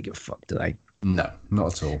they don't really give a fuck, do they? No,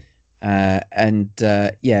 not at all.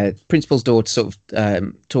 Principal's daughter sort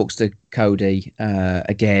of talks to Cody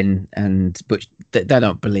again, but they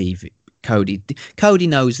don't believe it. Cody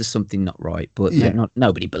knows there's something not right, but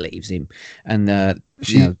nobody believes him. And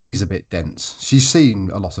she's a bit dense. She's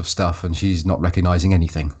seen a lot of stuff, and she's not recognising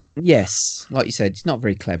anything. Yes, like you said, she's not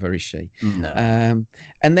very clever, is she? No.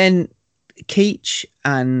 And then Keach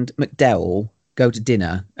and McDowell go to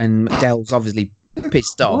dinner, and McDowell's obviously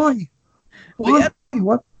pissed off. Why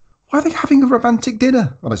are they having a romantic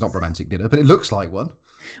dinner? Well, it's not a romantic dinner, but it looks like one.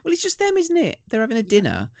 Well, it's just them, isn't it? They're having a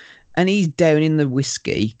dinner, and he's down in the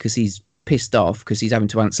whiskey because he's pissed off because he's having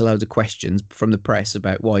to answer loads of questions from the press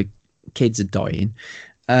about why kids are dying.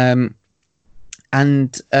 And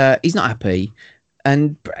he's not happy.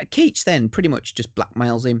 And Keach then pretty much just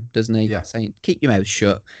blackmails him, doesn't he? Yeah. Saying, keep your mouth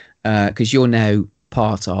shut because you're now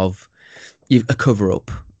part of a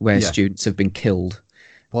cover-up where students have been killed.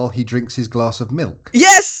 While he drinks his glass of milk.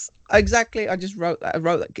 Yes! Exactly. I just wrote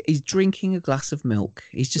that. He's drinking a glass of milk.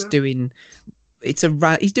 He's just doing... He's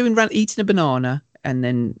eating a banana and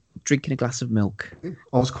then drinking a glass of milk.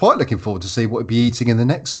 I was quite looking forward to see what he'd be eating in the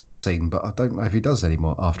next scene, but I don't know if he does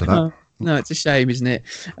anymore after that. No, it's a shame, isn't it?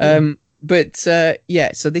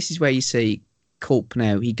 So this is where you see Culp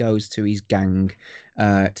now. He goes to his gang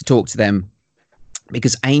to talk to them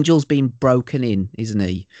because Angel's been broken in, isn't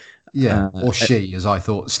he? Yeah, or she, as I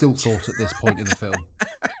still thought at this point in the film.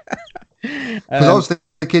 Because I was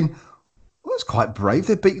thinking, well, that's quite brave.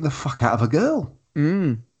 They're beating the fuck out of a girl.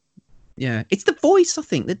 Yeah, it's the voice, I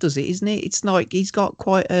think, that does it, isn't it? It's like he's got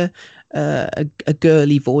quite a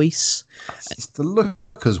girly voice. It's the look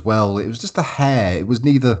as well. It was just the hair. It was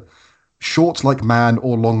neither short like man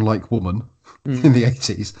or long like woman in the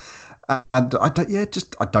 80s. And I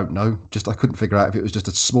don't know. I couldn't figure out if it was just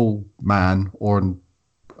a small man or an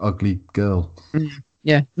ugly girl.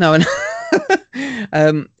 Yeah, no. And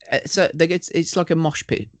so it's like a mosh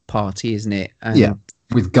pit party, isn't it? And,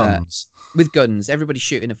 with guns. With guns. Everybody's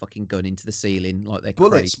shooting a fucking gun into the ceiling like they're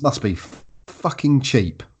bullets crazy. Must be fucking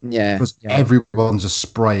cheap. Yeah. Because everyone's just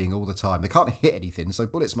spraying all the time. They can't hit anything, so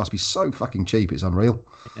bullets must be so fucking cheap. It's unreal.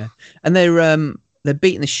 Yeah. And they're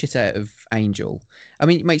beating the shit out of Angel. I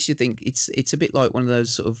mean, it makes you think it's a bit like one of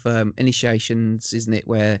those sort of initiations, isn't it?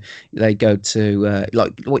 Where they go to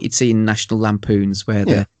like what you'd see in National Lampoons, where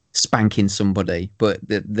they're spanking somebody, but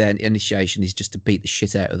their initiation is just to beat the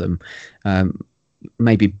shit out of them,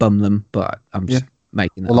 maybe bum them. But I'm just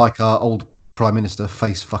making that. Or like our old Prime Minister,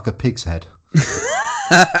 face fuck a pig's head.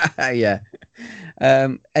 Yeah.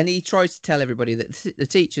 And he tries to tell everybody that the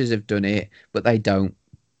teachers have done it, but they don't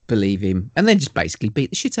believe him, and then just basically beat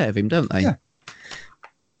the shit out of him, don't they? Yeah.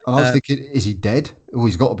 And I was thinking, is he dead? Oh,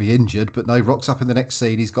 he's got to be injured. But no, rocks up in the next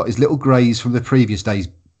scene. He's got his little graze from the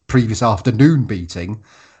previous afternoon beating,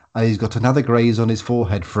 and he's got another graze on his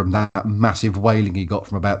forehead from that massive wailing he got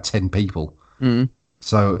from about 10 people.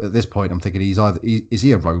 So at this point, I'm thinking is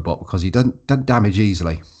he a robot because he doesn't damage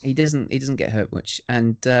easily. He doesn't get hurt much.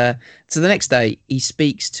 And so the next day, he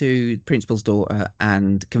speaks to the principal's daughter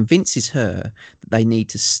and convinces her that they need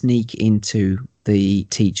to sneak into the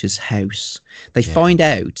teacher's house. They find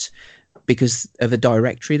out because of a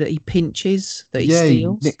directory that he pinches, that he Yeah, he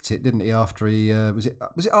steals. nicked it, didn't he? After he was it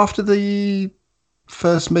after the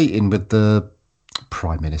first meeting with the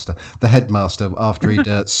Prime Minister, the headmaster, after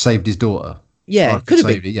he'd saved his daughter. Yeah, After could have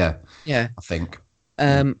saved been. it, yeah, Yeah. I think.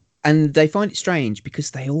 And they find it strange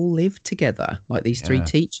because they all live together, like these three Yeah.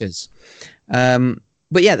 teachers.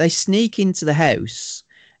 But yeah, they sneak into the house,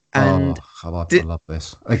 and I love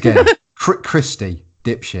this again. Christie,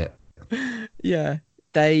 dipshit. yeah,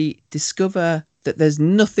 they discover that there's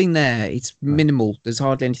nothing there. It's minimal. There's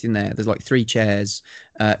hardly anything there. There's like 3 chairs,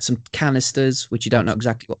 some canisters, which you don't know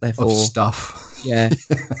exactly what they're Of for. stuff. Yeah.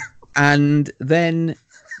 And then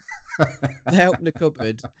they open the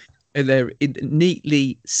cupboard and they're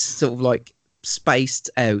neatly sort of like spaced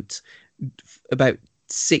out about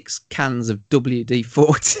 6 cans of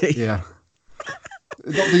WD-40. Yeah.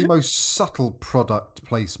 Not the most subtle product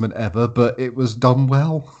placement ever, but it was done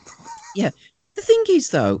well. Yeah. The thing is,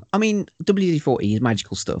 though, I mean, WD-40 is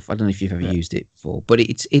magical stuff. I don't know if you've ever used it before, but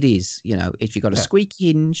it is, you know, if you've got a squeaky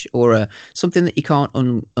hinge or something that you can't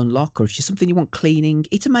unlock, or if it's something you want cleaning,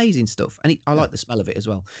 it's amazing stuff. And I like the smell of it as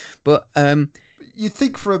well. But You'd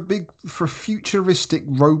think for a futuristic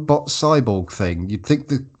robot cyborg thing, you'd think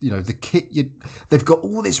that, you know, the kit, they've got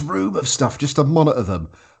all this room of stuff just to monitor them.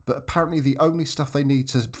 But apparently the only stuff they need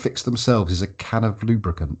to fix themselves is a can of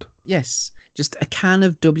lubricant. yes, just a can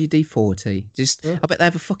of WD-40. I bet they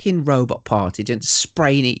have a fucking robot party just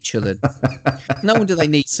spraying each other. No wonder they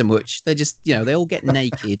need so much. They just, you know, they all get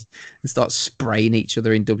naked and start spraying each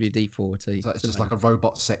other in WD-40. So it's just like a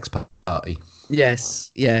robot sex party.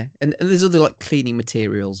 Yes, yeah, and there's other like cleaning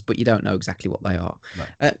materials, but you don't know exactly what they are.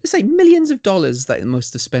 No. Say millions of dollars that they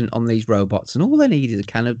must have spent on these robots, and all they need is a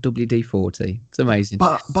can of WD-40. It's amazing.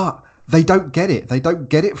 But they don't get it. They don't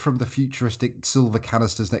get it from the futuristic silver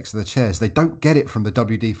canisters next to the chairs. They don't get it from the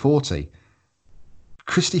WD-40.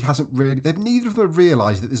 Christie hasn't really. Neither of them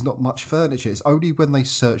realised that there's not much furniture. It's only when they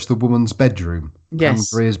search the woman's bedroom, Pam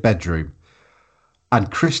Grier's bedroom. And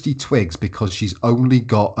Christie twigs because she's only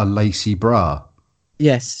got a lacy bra.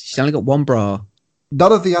 Yes, she's only got one bra.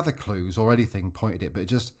 None of the other clues or anything pointed it, but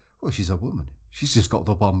just, well, she's a woman. She's just got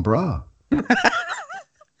the one bra.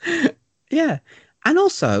 Yeah. And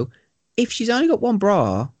also, if she's only got one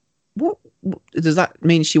bra, what does that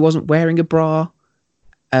mean? She wasn't wearing a bra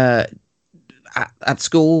at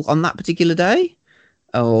school on that particular day?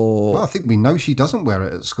 Or Well, I think we know she doesn't wear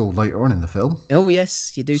it at school later on in the film. oh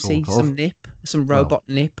yes, you do see Sort of. some nip, some robot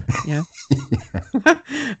nip. Yeah.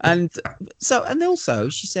 And also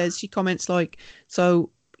she comments like, so,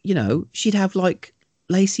 you know, she'd have like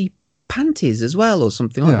lacy panties as well or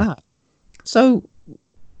something like that. So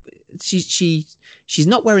she's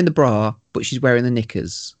not wearing the bra, but she's wearing the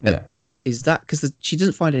knickers. Yeah. Is that because she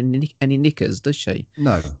doesn't find any knickers, does she?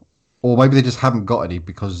 No. Or maybe they just haven't got any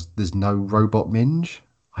because there's no robot minge.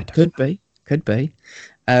 I don't know. Could be.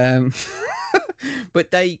 But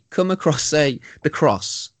they come across the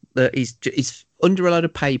cross that is under a load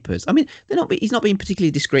of papers. I mean, he's not being particularly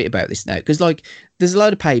discreet about this now, because like there's a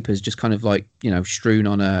load of papers just kind of like, you know, strewn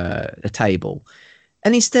on a table,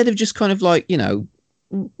 and instead of just kind of like, you know,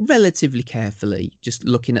 relatively carefully just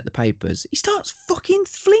looking at the papers, he starts fucking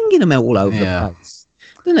flinging them all over the place.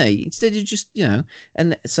 Doesn't he? Instead of just, you know,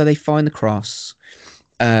 and so they find the cross,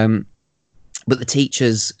 but the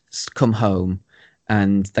teachers come home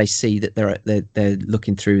and they see that they're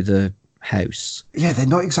looking through the house. Yeah, they're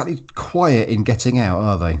not exactly quiet in getting out,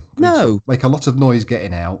 are they? No. They make a lot of noise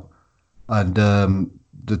getting out, and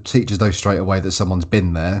the teachers know straight away that someone's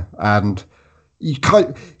been there, and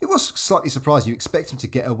it was slightly surprising. You expect them to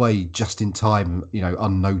get away just in time, you know,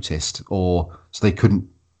 unnoticed, or so they couldn't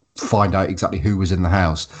find out exactly who was in the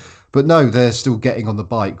house. But no, they're still getting on the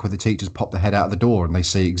bike when the teachers pop their head out of the door and they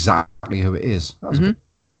see exactly who it is. That was a bit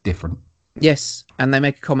different. Yes, and they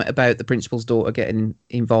make a comment about the principal's daughter getting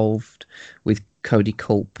involved with Cody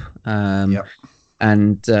Culp. And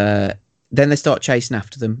then they start chasing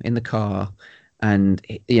after them in the car and,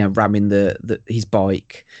 you know, ramming his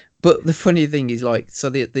bike. But the funny thing is, like, so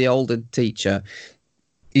the older teacher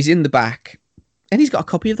is in the back and he's got a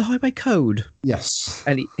copy of the Highway Code. Yes.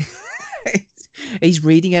 And he's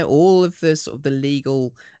reading out all of the sort of the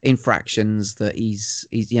legal infractions that he's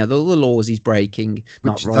you know, the laws he's breaking,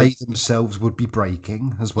 which right. They themselves would be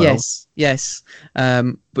breaking as well. Yes.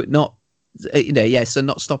 But not, you know, yeah. So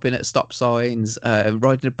not stopping at stop signs,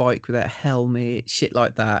 riding a bike without a helmet, shit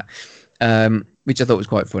like that, which I thought was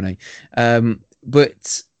quite funny.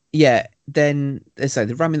 But yeah, then they say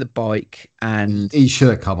they're ramming the bike, and he should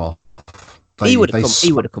have come off. He would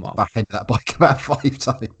have come off. Back into that bike about 5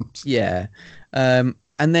 times. Yeah. And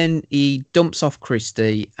then he dumps off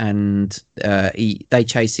Christie, and they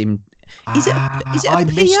chase him Is it a I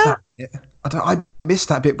missed pier? that bit. I missed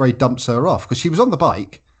that bit where he dumps her off because she was on the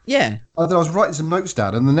bike. Yeah. And then I was writing some notes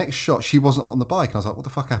down, and the next shot she wasn't on the bike, and I was like, "What the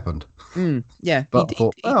fuck happened?" Yeah. But I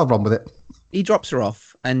thought, I'll run with it. He drops her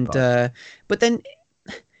off, and but then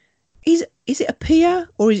is it a pier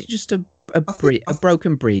or is it just a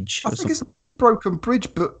broken bridge? I think it's a broken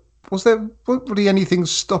bridge, but wasn't really anything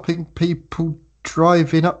stopping people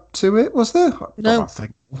driving up to it? Was there? No. I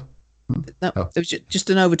think. No, it was just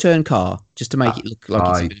an overturned car, just to make it look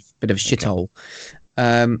like it's a bit of a shithole.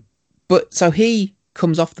 But so he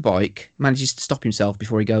comes off the bike, manages to stop himself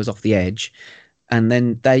before he goes off the edge, and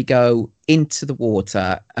then they go into the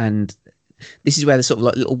water, and this is where the sort of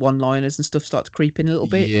like little one-liners and stuff start to creep in a little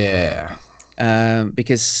bit. Yeah.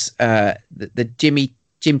 Because the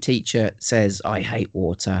gym teacher says, "I hate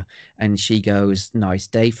water," and she goes, "Nice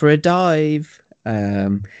day for a dive."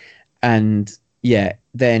 And yeah,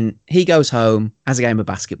 then he goes home, has a game of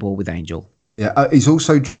basketball with Angel. Yeah, he's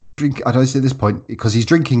also drinking. I don't see at this point because he's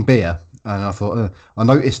drinking beer, and I thought I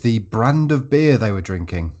noticed the brand of beer they were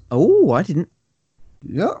drinking. Oh, I didn't.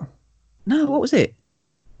 Yeah. No, what was it?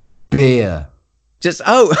 Beer. That's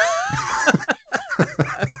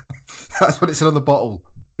what it said on the bottle.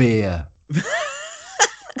 Beer.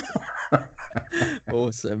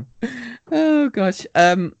 Awesome. Oh gosh.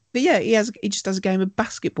 But yeah, he just has a game of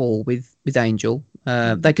basketball with Angel.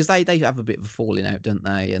 Because they have a bit of a falling out, don't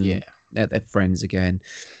they? And they're friends again.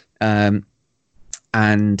 And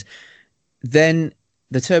then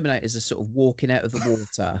the Terminators are sort of walking out of the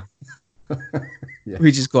water,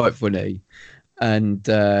 which is quite funny. And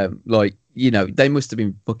they must have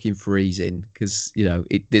been fucking freezing because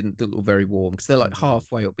it didn't look very warm because they're like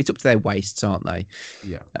halfway up. It's up to their waists, aren't they?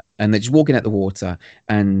 Yeah. And they're just walking out the water,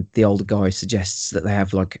 and the older guy suggests that they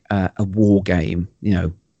have like a war game,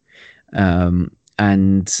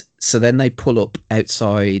 and so then they pull up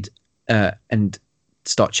outside and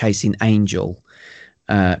start chasing Angel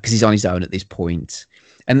because he's on his own at this point,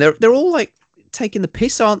 and they're all like taking the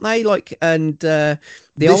piss, aren't they? Like, and the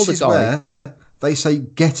older guy. Where they say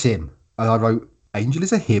get him, and I wrote Angel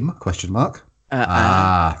is a him ? This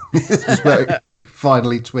is where it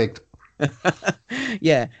finally twigged.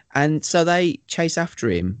 Yeah, and so they chase after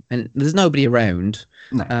him, and there's nobody around.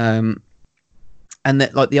 No. And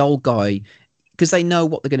that like the old guy, because they know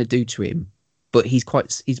what they're going to do to him, but he's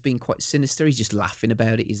been quite sinister. He's just laughing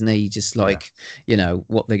about it, isn't he? Just like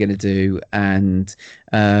what they're going to do, and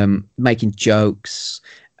making jokes,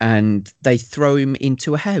 and they throw him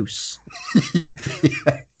into a house.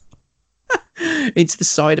 Into the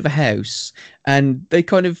side of a house, and they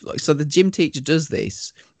kind of like, so the gym teacher does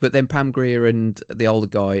this, but then Pam Grier and the older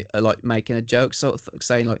guy are like making a joke, sort of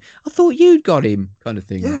saying like, "I thought you'd got him," kind of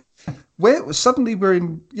thing. Yeah, where suddenly we're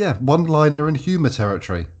in one-liner and humour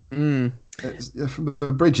territory. From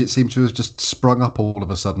the bridge, it seemed to have just sprung up all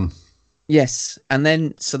of a sudden. Yes, and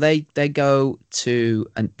then so they go to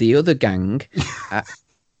the other gang,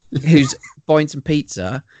 who's buying some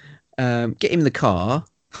pizza, get him in the car.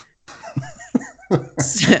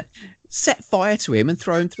 Set fire to him and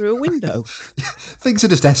throw him through a window. Things are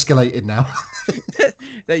just escalated now.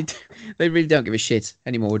 They really don't give a shit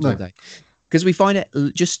anymore, do they? Because we find it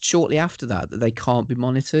just shortly after that they can't be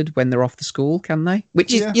monitored when they're off the school, can they?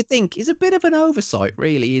 Which is, you think, is a bit of an oversight,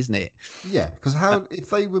 really, isn't it? Yeah, because if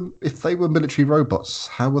they were military robots,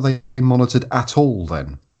 how were they monitored at all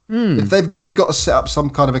then? If they've got to set up some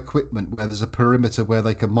kind of equipment where there's a perimeter where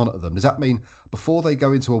they can monitor them, does that mean before they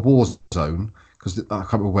go into a war zone? Because I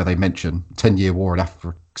can't remember where they mention 10-year war in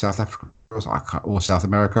South Africa or South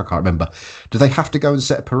America. I can't remember. Do they have to go and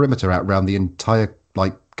set a perimeter out around the entire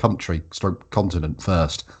country, continent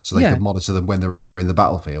first, so they can monitor them when they're in the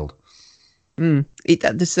battlefield?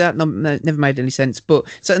 That never made any sense. But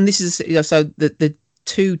so, and this is so the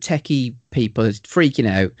two techie people are freaking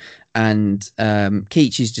out, and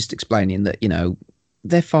Keach is just explaining that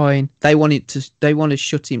they're fine. They want to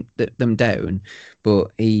shut them down,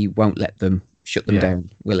 but he won't let them shut them down,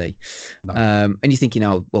 will he? No. And you're thinking,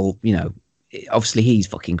 oh well, obviously he's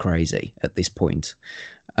fucking crazy at this point.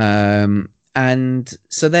 And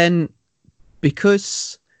so then,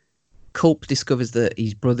 because Culp discovers that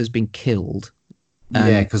his brother's been killed.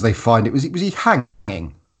 Because they find was he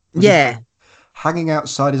hanging? Hanging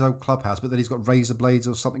outside his old clubhouse, but then he's got razor blades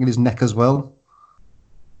or something in his neck as well.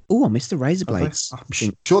 Oh, I missed the razor blades. I'm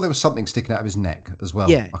sure there was something sticking out of his neck as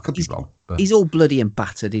well. Yeah, I could be wrong. But... He's all bloody and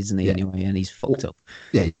battered, isn't he? Anyway, and he's fucked up.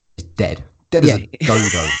 Yeah, he's dead. Dead as a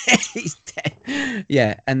dodo. He's dead.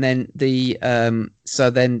 Yeah, and then they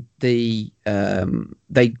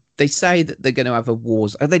say that they're going to have a war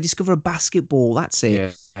zone. They discover a basketball. That's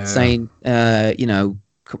it. Yeah. Saying, come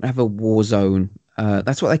have a war zone.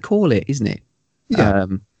 That's what they call it, isn't it? Yeah.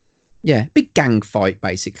 Yeah, big gang fight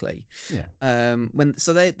basically. Yeah.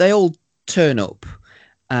 They all turn up,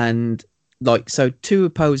 and like so two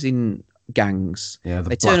opposing gangs. Yeah, the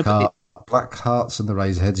they turn up. Black Hearts and the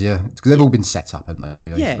Razorheads. Yeah, because they've all been set up, haven't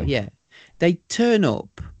they? Yeah. They turn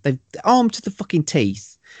up. They're armed to the fucking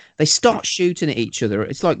teeth. They start shooting at each other.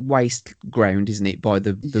 It's like waste ground, isn't it? By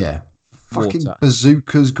the fucking water.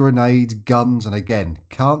 bazookas, grenades, guns, and again,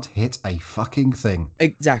 can't hit a fucking thing.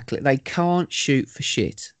 Exactly. They can't shoot for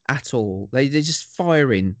shit at all. They're just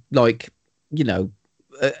firing like,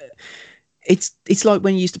 it's like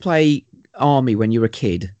when you used to play army when you were a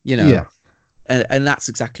kid, Yeah. And that's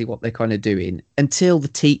exactly what they're kind of doing until the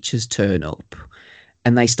teachers turn up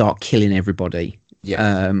and they start killing everybody.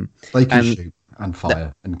 Yeah. They can shoot and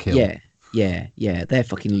fire and kill. Yeah. They're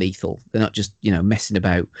fucking lethal. They're not just, messing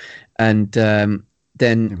about. And then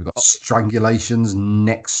we've got strangulations,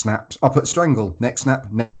 neck snaps. I put strangle, neck snap.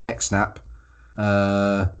 And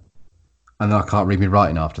then I can't read me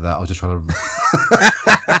writing after that. I was just trying to.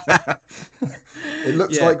 It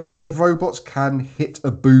looks like robots can hit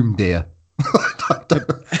a boom deer.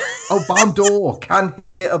 Barn door can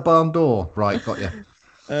hit a barn door. Right, got you.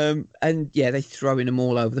 And they're throwing them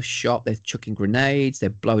all over the shop. They're chucking grenades. They're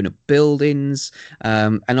blowing up buildings.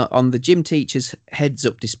 And on the gym teacher's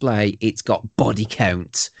heads-up display, it's got body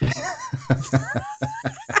count,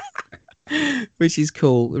 which is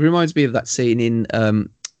cool. It reminds me of that scene in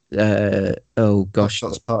That's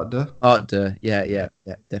Part D. Yeah,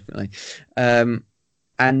 definitely. And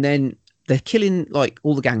then they're killing like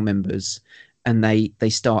all the gang members, and they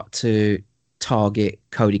start to target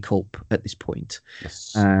Cody Culp at this point.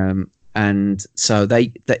 Yes. And so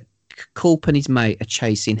that Culp and his mate are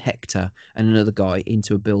chasing Hector and another guy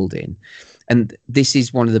into a building, and this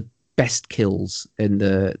is one of the best kills in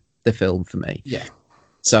the film for me. Yeah.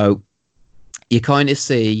 So you kind of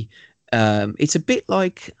see. It's a bit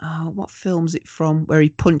like what film's it from? Where he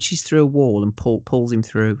punches through a wall and pulls him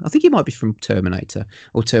through. I think he might be from Terminator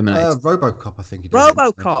or Terminator. RoboCop, I think.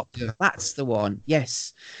 RoboCop. Yeah. That's the one.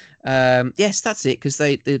 Yes, yes, that's it. Because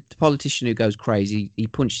the politician who goes crazy, he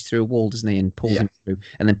punches through a wall, doesn't he, and pulls him through,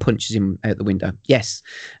 and then punches him out the window. Yes.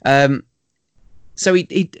 So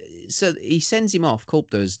he sends him off. Culp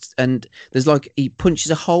does, and there's like he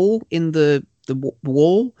punches a hole in the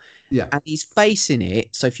wall. Yeah, and he's facing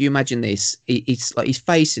it. So if you imagine this, he's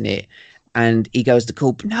facing it, and he goes to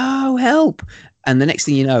Culp, "No, help!" And the next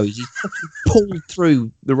thing you know, he's fucking pulled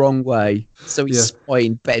through the wrong way, so his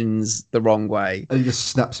spine bends the wrong way, and he just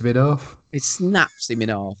snaps him in half. It snaps him in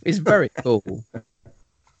half. It's very cool.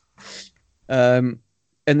 And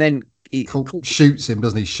then Culp shoots him,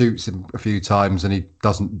 doesn't he? Shoots him a few times, and he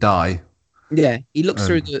doesn't die. Yeah, he looks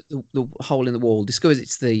through the hole in the wall, discovers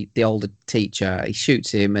it's the older teacher. He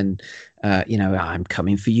shoots him, and I'm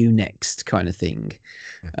coming for you next, kind of thing.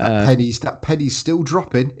 That penny's still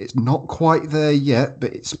dropping. It's not quite there yet,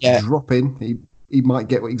 but it's dropping. He might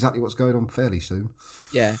get exactly what's going on fairly soon.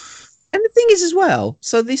 Yeah, and the thing is as well.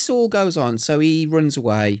 So this all goes on. So he runs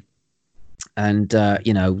away, and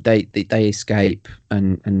they escape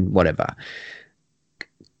and whatever.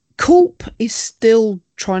 Culp is still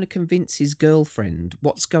trying to convince his girlfriend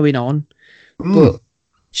what's going on, but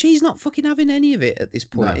she's not fucking having any of it at this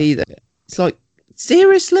point either. It's like,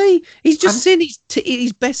 seriously? He's just seen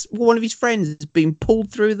one of his friends has been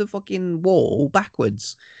pulled through the fucking wall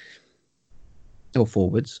backwards or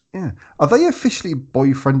forwards. Yeah, are they officially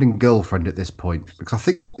boyfriend and girlfriend at this point? Because I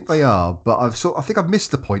think they are, but I think I've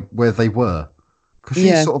missed the point where they were, because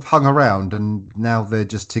she sort of hung around and now they're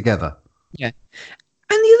just together. Yeah.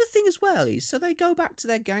 And the other thing as well is, so they go back to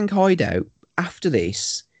their gang hideout after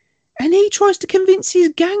this, and he tries to convince his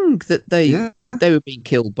gang that they were being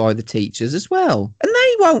killed by the teachers as well, and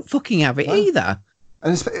they won't fucking have it either.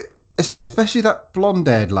 And especially that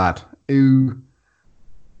blonde-haired lad who,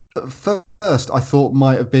 at first, I thought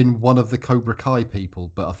might have been one of the Cobra Kai people,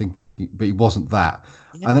 but he wasn't that.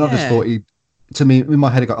 Yeah. And then I just thought to me in my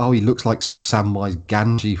head, I go, oh, he looks like Samwise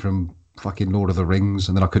Gamgee from fucking Lord of the Rings,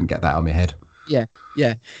 and then I couldn't get that out of my head.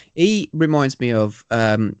 Yeah. He reminds me of,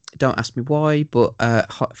 don't ask me why, but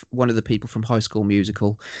one of the people from High School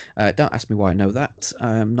Musical. Don't ask me why I know that.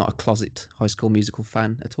 I'm not a closet High School Musical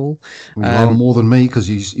fan at all. More than me, because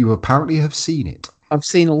you apparently have seen it. I've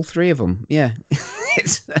seen all three of them, yeah.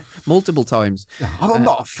 It's multiple times. I'm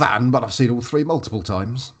not a fan, but I've seen all three multiple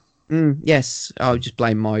times. Yes, I'll just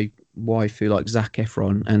blame my wife who likes Zac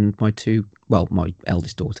Efron and my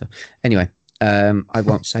eldest daughter. Anyway. I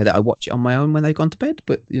won't say that I watch it on my own when they've gone to bed,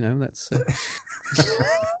 but that's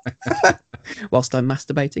whilst I'm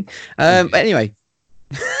masturbating. But anyway,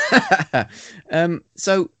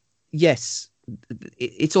 so yes,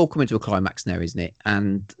 it's all coming to a climax now, isn't it?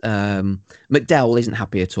 And McDowell isn't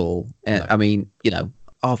happy at all. No. I mean,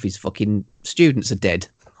 half his fucking students are dead.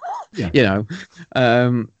 Yeah.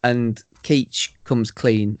 And Keach comes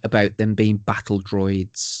clean about them being battle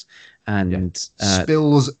droids, and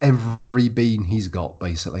spills every bean he's got,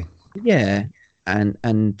 basically. Yeah,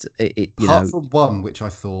 and it apart from one, which I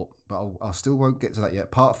thought, but I still won't get to that yet.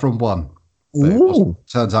 Apart from one,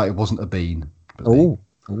 turns out it wasn't a bean.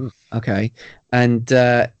 Okay, and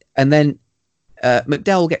then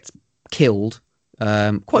McDowell gets killed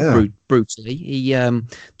quite brutally.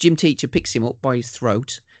 Gym teacher picks him up by his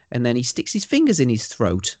throat, and then he sticks his fingers in his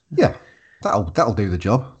throat. Yeah, that'll do the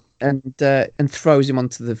job. And throws him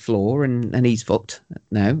onto the floor, and he's fucked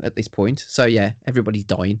now at this point. So yeah, everybody's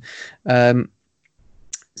dying.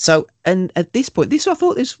 So at this point, I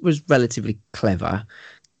thought this was relatively clever.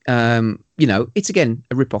 It's again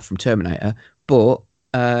a rip off from Terminator, but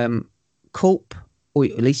Culp, or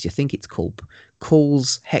at least you think it's Culp,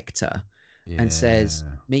 calls Hector and says,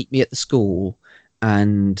 "Meet me at the school,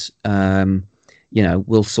 and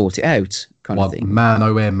we'll sort it out." Kind of thing.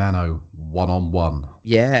 Mano a mano, 1-on-1.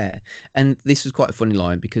 Yeah, and this was quite a funny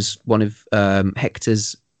line because one of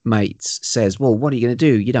Hector's mates says, "Well, what are you going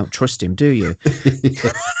to do? You don't trust him, do you?"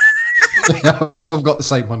 I've got the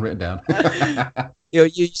same one written down.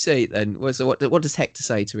 You say it then. So what does Hector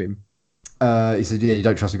say to him? He said, "Yeah, you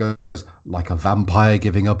don't trust him." He goes, "Like a vampire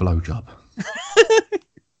giving a blowjob."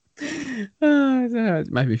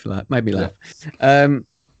 It made me laugh. Yeah.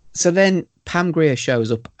 So then Pam Grier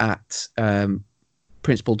shows up at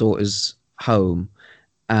Principal Daughter's home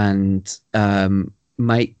and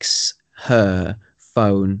makes her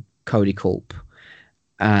phone Cody Culp.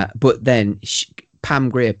 But then Pam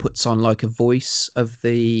Grier puts on like a voice of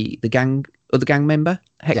the gang member,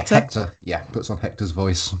 Hector. Yeah, Hector. Yeah, puts on Hector's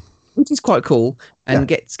voice, which is quite cool, and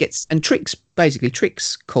gets and tricks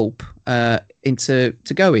Culp into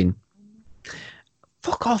going.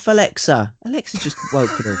 Fuck off, Alexa. Alexa just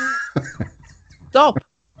woken up. Stop.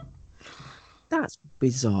 That's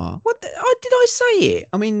bizarre. What did I say it?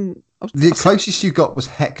 I mean, the closest you got was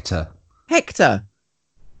Hector. Hector.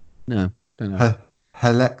 No, don't know.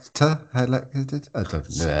 Helector? I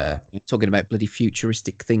don't know. You're talking about bloody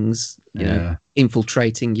futuristic things,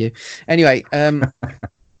 infiltrating you. Anyway,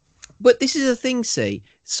 but this is a thing, see.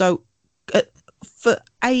 So for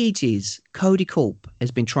ages, Cody Culp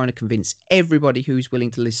has been trying to convince everybody who's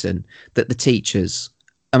willing to listen that the teachers,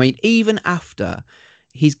 I mean, even after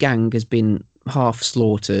his gang has been half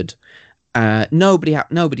slaughtered,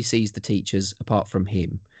 nobody sees the teachers apart from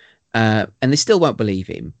him, and they still won't believe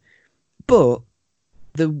him. But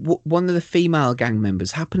one of the female gang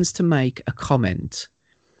members happens to make a comment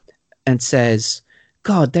and says,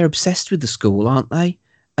 "God, they're obsessed with the school, aren't they?"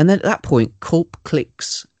 And then at that point, Culp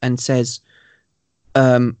clicks and says,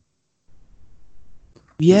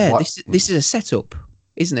 this is a setup,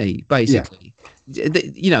 isn't he? Basically,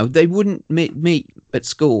 they wouldn't meet at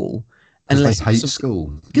school unless they hate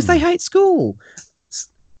school. Because they hate school.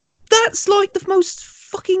 That's like the most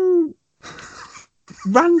fucking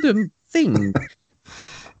random thing.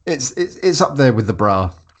 It's up there with the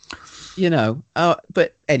bra.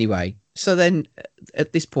 But anyway, so then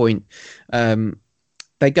at this point,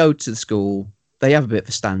 they go to the school. They have a bit of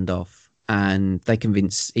a standoff. And they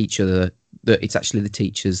convince each other that it's actually the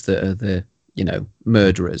teachers that are the,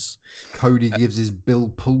 murderers. Cody gives his Bill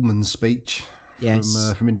Pullman speech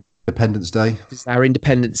from Independence Day. It's our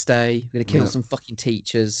Independence Day. We're going to kill some fucking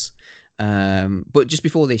teachers. But just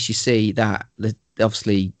before this, you see that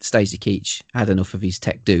obviously Stacey Keach had enough of his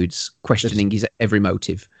tech dudes questioning his every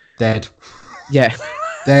motive. Dead. Yeah.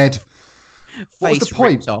 Dead. What was the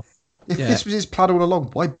point? Off. If this was his plan all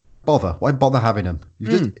along, why bother? Why bother having them?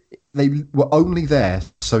 They were only there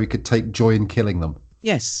so he could take joy in killing them.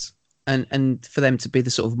 Yes, and for them to be the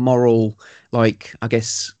sort of moral, like, I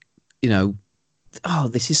guess,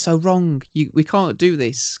 this is so wrong. We can't do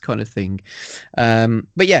this kind of thing.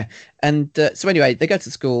 But yeah, and so anyway, they go to the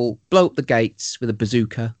school, blow up the gates with a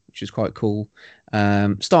bazooka, which is quite cool.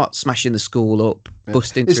 Start smashing the school up,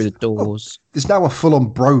 busting through the doors. There's now a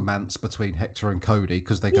full-on bromance between Hector and Cody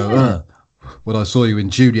because they go, when I saw you in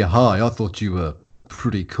junior high, I thought you were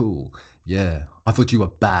pretty cool. Yeah, I thought you were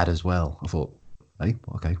bad as well. I thought, hey,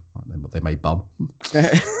 okay, they made bum.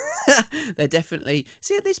 They're definitely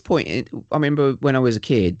see at this point. I remember when I was a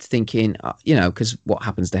kid thinking, because what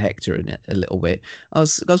happens to Hector in it a little bit. I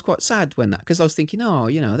was quite sad when because I was thinking,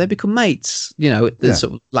 they become mates, at the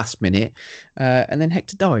sort of last minute, and then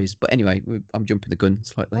Hector dies. But anyway, I'm jumping the gun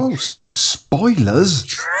slightly. Oh,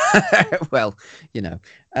 spoilers! Well,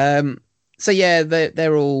 so yeah,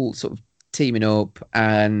 they're all sort of teaming up,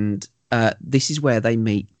 and this is where they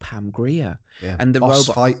meet Pam Grier. Yeah. And the boss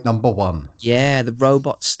robot fight number 1. Yeah, the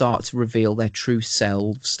robots start to reveal their true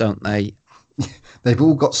selves, don't they? They've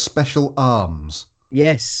all got special arms.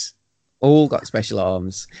 Yes, all got special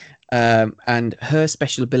arms. And her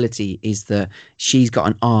special ability is that she's got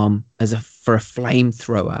an arm for a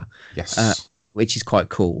flamethrower. Yes. Which is quite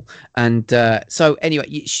cool. And so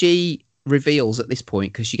anyway, she reveals at this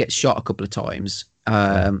point, because she gets shot a couple of times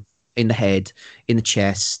in the head, in the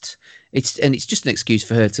chest. It's just an excuse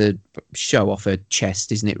for her to show off her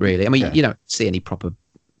chest, isn't it, really? I mean, you don't see any proper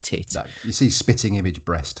tit. No, you see spitting image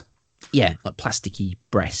breast. Yeah, like plasticky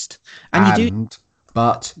breast.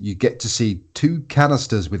 But you get to see 2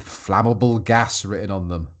 canisters with flammable gas written on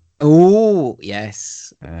them. Oh,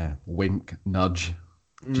 yes. Wink, nudge,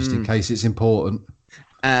 just in case it's important.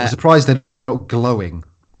 I'm surprised they're not glowing.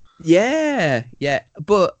 Yeah.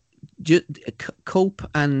 But Culp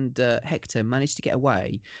and Hector managed to get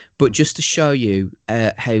away. But just to show you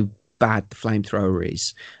how bad the flamethrower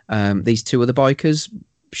is, these 2 other bikers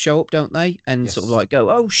show up, don't they? And sort of like go,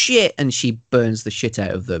 oh, shit. And she burns the shit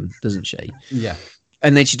out of them, doesn't she? Yeah.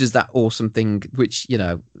 And then she does that awesome thing, which,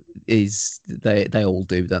 is they all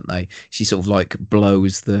do, don't they? She sort of like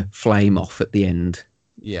blows the flame off at the end.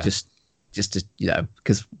 Yeah. Just to,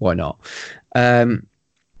 because why not?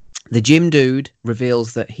 The gym dude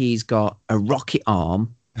reveals that he's got a rocket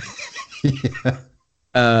arm,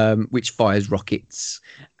 which fires rockets,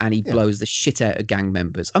 and he blows the shit out of gang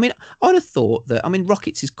members. I mean, I'd have thought that,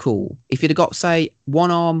 rockets is cool. If you'd have got, say, one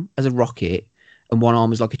arm as a rocket, and one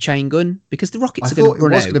arm is like a chain gun, because the rockets are going to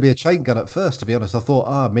run out. I thought it was going to be a chain gun at first, to be honest. I thought,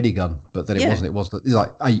 minigun, but then it wasn't. It was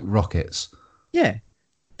like 8 rockets. Yeah.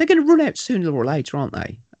 They're going to run out sooner or later, aren't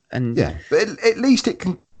they? And yeah, but at least it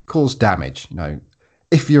can cause damage,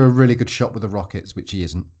 if you're a really good shot with the rockets, which he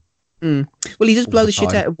isn't. Well, he does blow the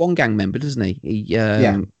shit out of one gang member, doesn't he?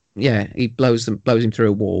 He blows him through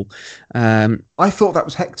a wall. I thought that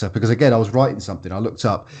was Hector, because again, I was writing something. I looked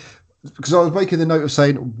up, because I was making the note of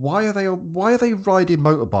saying, why are they riding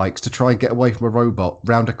motorbikes to try and get away from a robot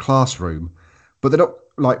round a classroom, but they're not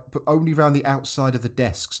but only round the outside of the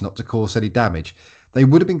desks, not to cause any damage. They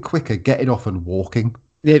would have been quicker getting off and walking.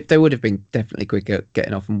 Yeah, they would have been definitely quicker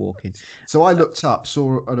getting off and walking. So I looked up,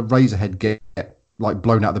 saw a Razorhead get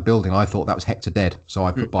blown out of the building. I thought that was Hector dead, so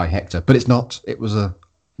I put by Hector, but it's not. It was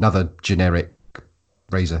another generic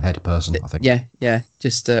Razorhead person, I think. Yeah,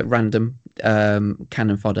 just random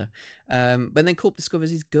cannon fodder. But then Culp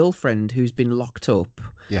discovers his girlfriend who's been locked up.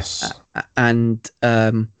 Yes. And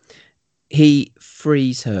he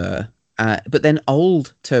frees her. But then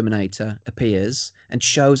old Terminator appears and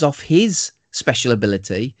shows off his special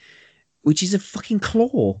ability, which is a fucking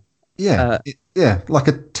claw. Yeah, like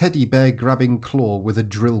a teddy bear grabbing claw with a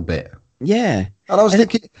drill bit. Yeah. And I was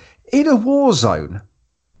thinking, in a war zone,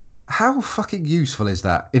 how fucking useful is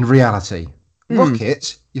that in reality?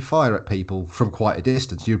 Rockets, you fire at people from quite a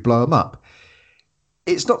distance, you blow them up.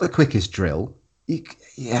 It's not the quickest drill.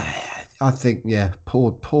 I think,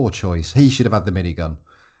 poor choice. He should have had the minigun.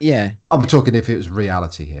 Yeah. I'm talking if it was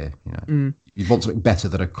reality here. You'd want something better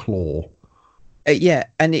than a claw.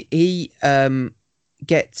 And he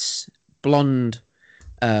gets blonde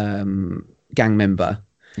gang member.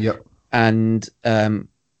 Yep. And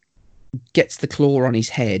gets the claw on his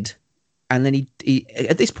head. And then he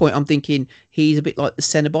at this point, I'm thinking he's a bit like the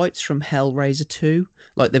Cenobites from Hellraiser 2.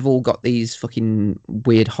 Like they've all got these fucking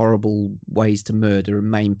weird, horrible ways to murder and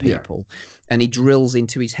maim people. Yeah. And he drills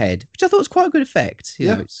into his head, which I thought was quite a good effect. You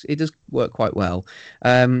know, it does work quite well.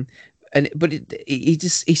 But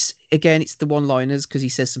it's the one-liners, because he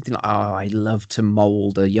says something like, "Oh, I love to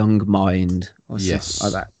mold a young mind," or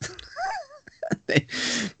something like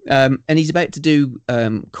that. And he's about to do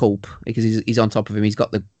Culp, because he's on top of him. He's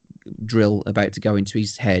got the drill about to go into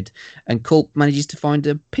his head, and Culp manages to find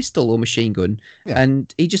a pistol or machine gun,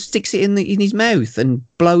 and he just sticks it in his mouth and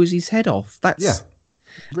blows his head off. That's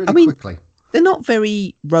really quickly. They're not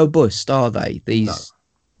very robust, are they? These. No.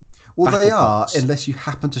 Well, they are, unless you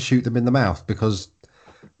happen to shoot them in the mouth, because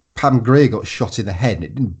Pam Grier got shot in the head and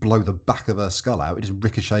it didn't blow the back of her skull out. It just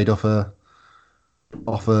ricocheted off her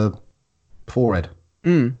forehead.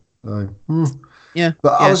 Yeah.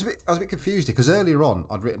 But I was a bit confused because earlier on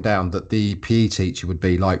I'd written down that the PE teacher would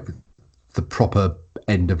be like the proper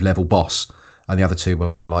end of level boss and the other two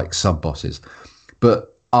were like sub bosses.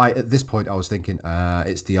 But at this point I was thinking,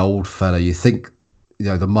 it's the old fella. You think,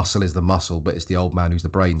 the muscle is the muscle, but it's the old man who's the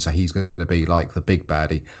brain, so he's going to be like the big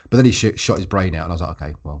baddie. But then he shot his brain out, and I was like,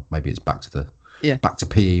 okay, well, maybe it's back to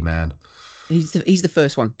PE man. He's the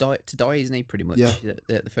first one to die, isn't he? Pretty much,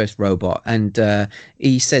 the first robot, and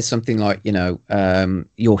he says something like,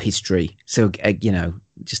 your history. So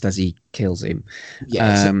just as he kills him.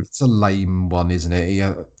 Yeah, it's a lame one, isn't it?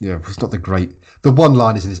 Yeah, it's not the great. The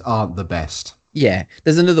one-liners in this aren't the best. Yeah,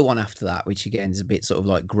 there's another one after that, which again is a bit sort of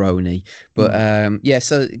like groany. But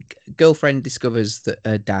so girlfriend discovers that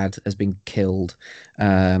her dad has been killed,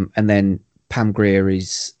 and then Pam Grier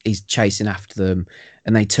is chasing after them,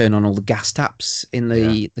 and they turn on all the gas taps in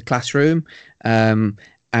the classroom,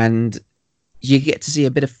 and you get to see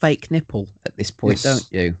a bit of fake nipple at this point, don't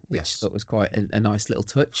you? Which I thought was quite a nice little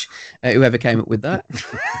touch. Whoever came up with that.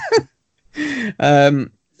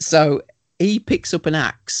 So he picks up an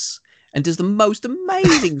axe and does the most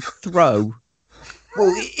amazing throw.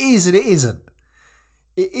 Well, it is and it isn't.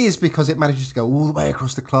 It is because it manages to go all the way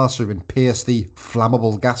across the classroom and pierce the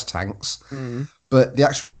flammable gas tanks. But the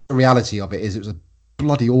actual reality of it is it was a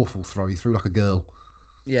bloody awful throw. He threw like a girl.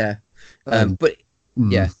 Yeah.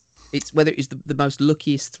 It's whether it's the most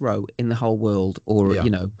luckiest throw in the whole world or, or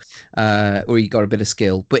you got a bit of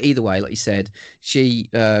skill. But either way, like you said, she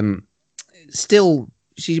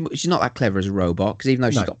she's not that clever as a robot, because even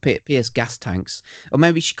though she's got pierced gas tanks, or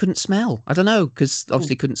maybe she couldn't smell. I don't know, because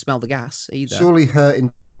obviously couldn't smell the gas either. Surely her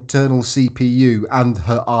internal CPU and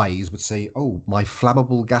her eyes would say, "Oh, my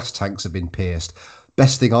flammable gas tanks have been pierced.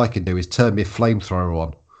 Best thing I can do is turn my flamethrower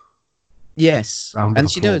on." Yes,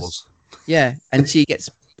 and she does. Yeah, and she gets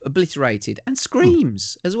obliterated and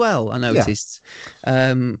screams as well. I noticed,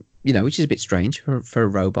 which is a bit strange for a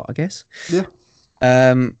robot, I guess. Yeah.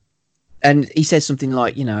 And he says something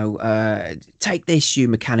like, take this, you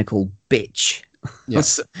mechanical bitch. Yeah.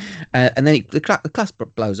 And then the class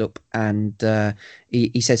blows up, and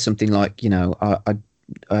he says something like,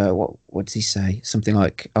 what does he say? Something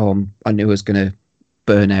like, "Oh, I knew I was going to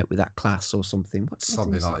burn out with that class," or something.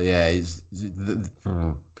 Something like,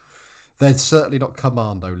 they're certainly not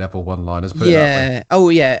commando level one-liners. Yeah. Oh,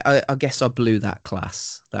 yeah. I guess I blew that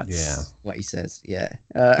class. That's what he says. Yeah.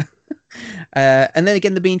 And then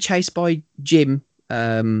again, they're being chased by Jim,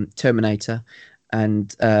 Terminator,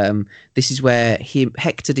 and this is where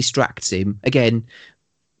Hector distracts him again,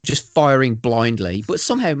 just firing blindly, but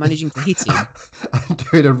somehow managing to hit him.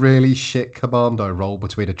 And doing a really shit commando roll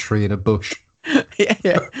between a tree and a bush.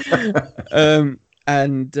 Yeah.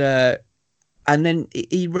 And then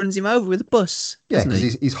he runs him over with a bus. Yeah,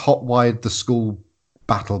 because he's hot-wired the school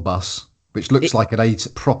battle bus, which looks like an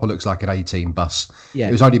 18 bus. Yeah.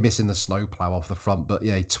 It was only missing the snowplow off the front, but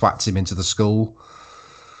yeah, he twats him into the school.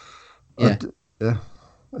 Yeah.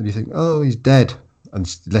 And you think, oh, he's dead.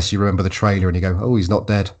 Unless you remember the trailer and you go, oh, he's not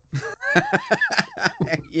dead.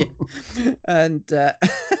 Yeah. And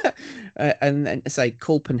then say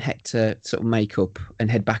Culp and Hector sort of make up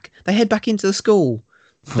and head back. They head back into the school.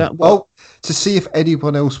 To see if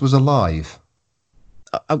anyone else was alive.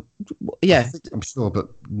 Yeah, I'm sure, but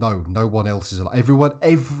no one else is alive.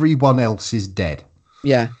 Everyone else is dead.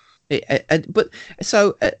 Yeah, but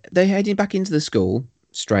so they're heading back into the school.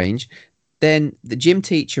 Strange. Then the gym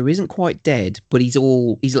teacher isn't quite dead, but he's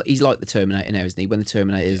like the Terminator now, isn't he? When the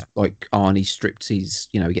Terminator's like Arnie stripped, he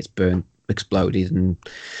gets burned, exploded, and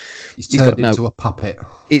he's turned into a puppet.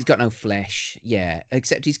 He's got no flesh. Yeah,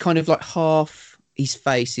 except he's kind of like half. His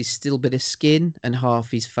face is still a bit of skin, and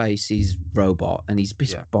half his face is robot, and his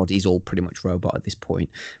body's all pretty much robot at this point.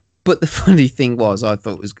 But the funny thing was, I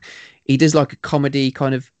thought he does like a comedy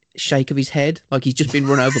kind of shake of his head, like he's just been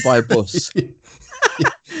run over by a bus.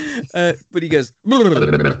 But he goes,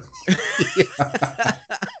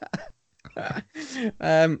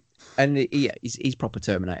 and he's proper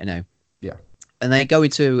Terminator now. Yeah, and they go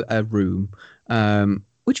into a room.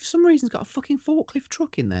 Which for some reason has got a fucking forklift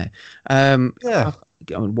truck in there. I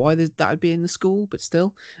don't know why that would be in the school, but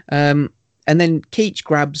still. And then Keach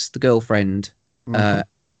grabs the girlfriend,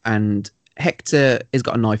 and Hector has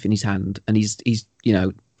got a knife in his hand, and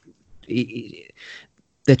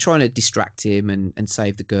they're trying to distract him and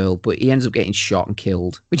save the girl, but he ends up getting shot and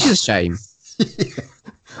killed, which is a shame.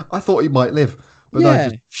 I thought he might live, but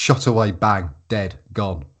no, just shot away, bang, dead,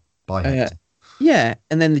 gone by Hector. Yeah,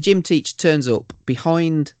 and then the gym teacher turns up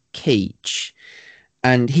behind Keach,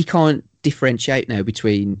 and he can't differentiate now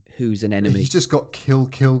between who's an enemy. He's just got kill.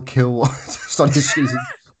 Just on his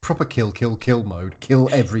proper kill mode. Kill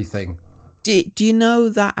everything. Do you know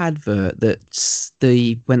that advert that's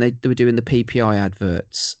when they were doing the PPI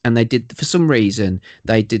adverts, and they did, for some reason,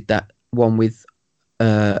 they did that one with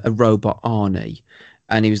a robot Arnie,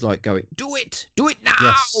 and he was like going, do it now.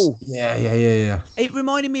 Yes. Yeah. It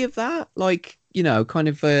reminded me of that, like, kind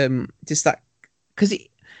of just that, because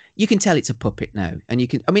you can tell it's a puppet now, and you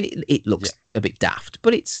can. I mean, it looks a bit daft,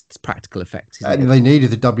 but it's practical effects. And they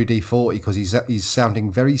needed the WD-40 because he's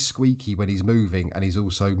sounding very squeaky when he's moving, and he's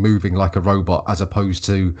also moving like a robot, as opposed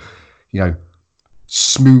to,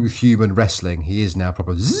 smooth human wrestling. He is now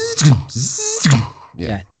proper.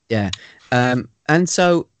 Yeah. And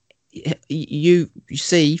so you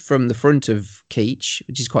see from the front of Keach,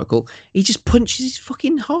 which is quite cool, he just punches his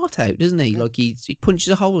fucking heart out, doesn't he? Like he punches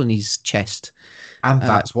a hole in his chest. And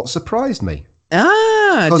that's what surprised me.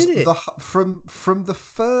 Did it? From the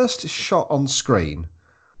first shot on screen,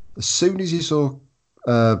 as soon as you saw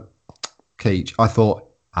Keach, I thought,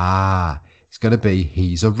 it's going to be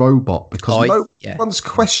he's a robot, because no one's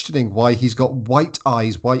questioning why he's got white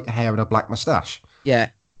eyes, white hair, and a black moustache. Yeah.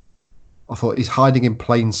 I thought he's hiding in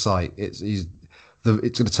plain sight. It's going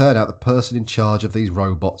to turn out the person in charge of these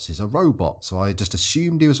robots is a robot. So I just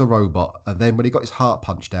assumed he was a robot. And then when he got his heart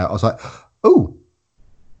punched out, I was like, oh,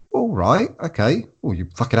 all right, okay. Well, you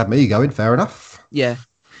fucking had me going, fair enough. Yeah.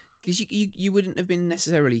 Because you wouldn't have been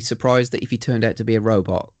necessarily surprised that if he turned out to be a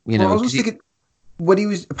robot, you know. Well, I was thinking, when he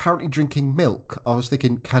was apparently drinking milk, I was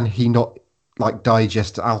thinking, can he not like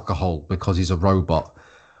digest alcohol because he's a robot?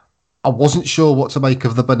 I wasn't sure what to make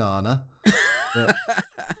of the banana. But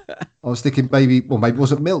I was thinking maybe it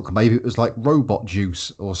wasn't milk. Maybe it was like robot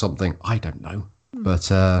juice or something. I don't know.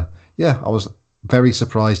 But I was very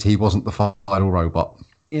surprised he wasn't the final robot.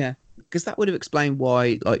 Yeah, because that would have explained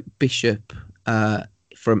why, like, Bishop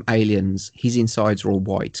from Aliens, his insides are all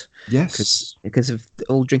white. Yes. Because of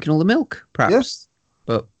all drinking all the milk, perhaps. Yes.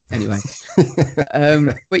 But anyway.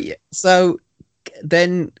 But yeah, so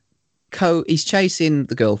then he's chasing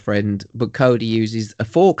the girlfriend, but Cody uses a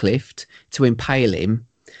forklift to impale him.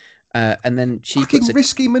 And then she fucking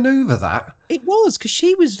risky maneuver, that. It was, because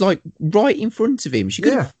she was like right in front of him.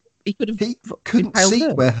 He couldn't see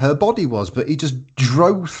where her body was, but he just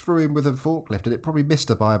drove through him with a forklift, and it probably missed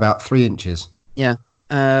her by about 3 inches. Yeah.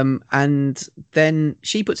 And then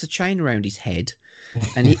she puts a chain around his head,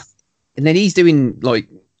 and and then he's doing like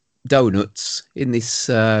donuts in this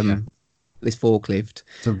this forklift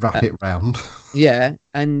to wrap it round. Yeah,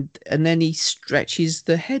 and then he stretches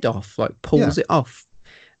the head off, like pulls it off,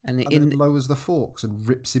 and then lowers the forks and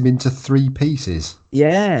rips him into 3 pieces.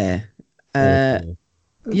 Yeah.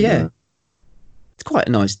 Yeah, it's quite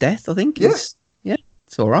a nice death, I think. Yes,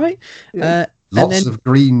 it's all right. Yeah. Lots of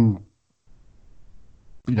green,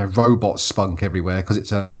 robot spunk everywhere, because it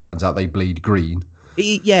turns out they bleed green.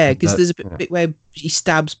 Because there's a bit where he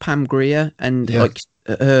stabs Pam Grier, and like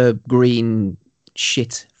her green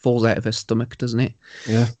shit falls out of her stomach, doesn't it?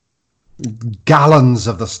 Yeah. Gallons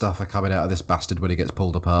of the stuff are coming out of this bastard when he gets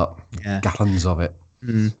pulled apart. Yeah, gallons of it.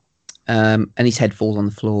 And his head falls on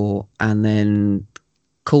the floor, and then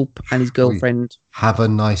Culp and his girlfriend have a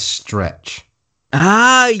nice stretch.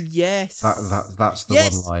 Yes. That's the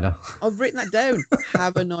one-liner. I've written that down.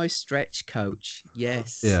 Have a nice stretch, coach.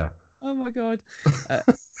 Yes. Yeah. Oh my god.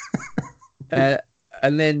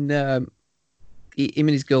 And then him and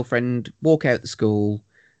his girlfriend walk out the school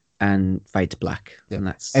and fade to black. Yeah.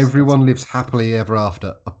 And everyone lives happily ever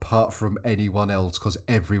after, apart from anyone else, because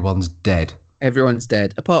everyone's dead. Everyone's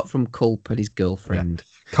dead, apart from Culp and his girlfriend.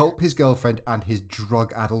 Yeah. Culp, his girlfriend, and his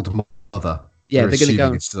drug-addled mother. Yeah, they're going to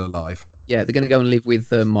go. It's still alive. Yeah, they're going to go and live with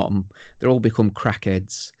mom. They'll all become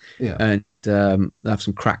crackheads. Yeah, and they'll have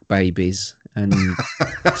some crack babies, and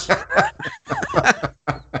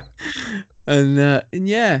and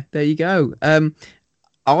yeah, there you go.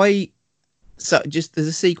 So just there's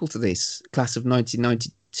a sequel to this, Class of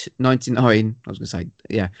 1999. I was going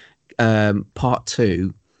to say, part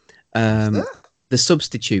 2. The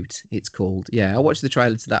Substitute, it's called. Yeah, I watched the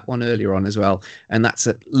trailer to that one earlier on as well, and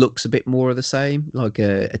looks a bit more of the same, like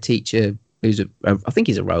a teacher who's I think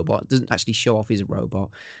he's a robot. Doesn't actually show off he's a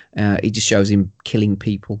robot. He just shows him killing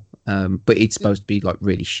people, but it's supposed to be like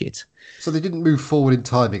really shit. So they didn't move forward in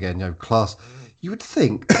time again, class. You would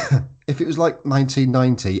think if it was like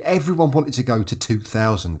 1990, everyone wanted to go to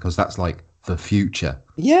 2000 because that's like the future.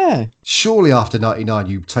 Yeah. Surely after 99,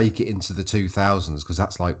 you take it into the 2000s because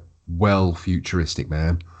that's like futuristic,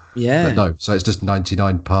 man. Yeah. But no, so it's just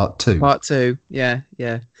 99 part 2. Part 2, yeah.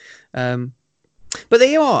 But there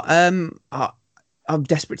you are. I'm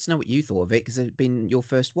desperate to know what you thought of it because it's been your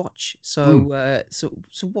first watch. So, so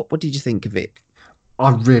what did you think of it?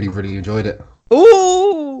 I really, really enjoyed it.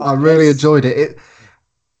 Oh, I really enjoyed it.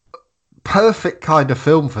 Perfect kind of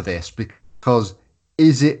film for this, because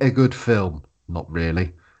is it a good film? Not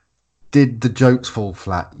really. Did the jokes fall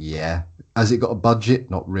flat? Yeah. Has it got a budget?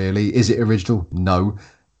 Not really. Is it original? No.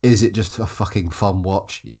 Is it just a fucking fun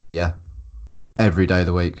watch? Yeah. Every day of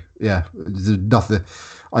the week. Yeah. Nothing.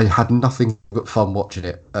 I had nothing but fun watching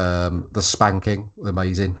it. The spanking,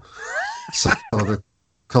 amazing. Some of the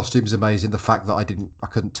costumes, amazing. The fact that I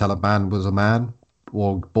couldn't tell a man was a man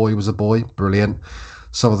or boy was a boy, brilliant.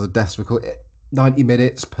 Some of the deaths were cool. 90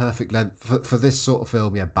 minutes, perfect length for this sort of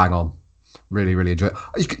film. Yeah, bang on. Really, really enjoy it.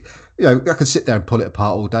 I could sit there and pull it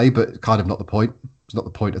apart all day, but kind of not the point. It's not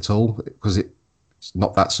the point at all because it's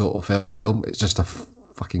not that sort of film. It's just a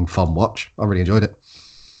fucking fun watch. I really enjoyed it.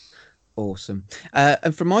 Awesome.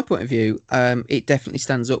 And from my point of view, it definitely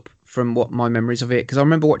stands up from what my memories of it, because I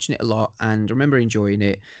remember watching it a lot and I remember enjoying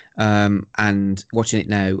it, and watching it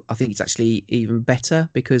now, I think it's actually even better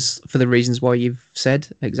because for the reasons why you've said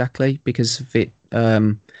exactly, because of it.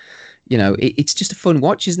 It's just a fun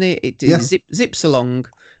watch, isn't it? It zips along.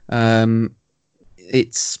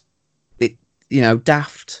 It's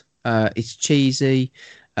daft. It's cheesy.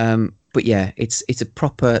 But yeah, it's a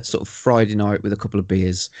proper sort of Friday night with a couple of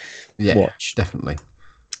beers. Yeah, watch. Definitely.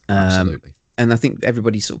 Absolutely. And I think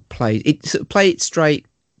everybody sort of play it straight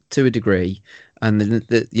to a degree, and then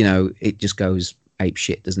it just goes ape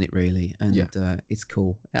shit, doesn't it? Really, and it's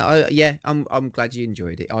cool. I'm glad you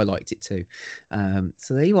enjoyed it. I liked it too.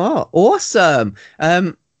 So there you are. Awesome.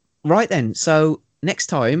 Right then. So next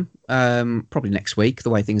time, probably next week, the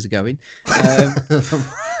way things are going.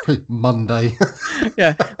 Monday.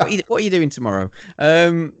 Yeah. What are you doing tomorrow?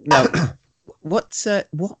 No. What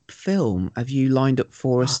film have you lined up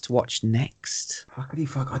for us to watch next?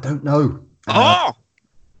 Fuck, I don't know.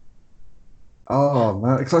 Oh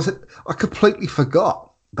man, because I completely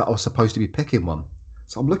forgot that I was supposed to be picking one.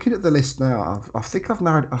 So I'm looking at the list now. I think I've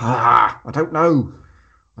narrowed. I don't know.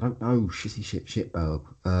 Shit, Bob.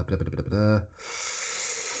 Blah, blah, blah, blah, blah.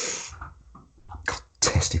 God,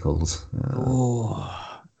 testicles.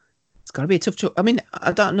 It's got to be a tough choice. I mean,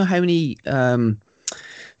 I don't know how many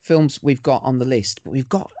films we've got on the list, but we've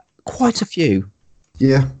got quite a few.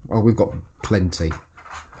 Yeah, well, we've got plenty.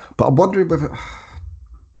 But I'm wondering whether...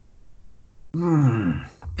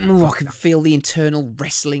 I can feel the internal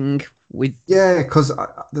wrestling with... Yeah, because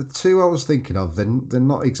the two I was thinking of, they're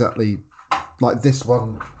not exactly like this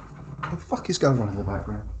one. What the fuck is going on in the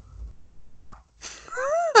background?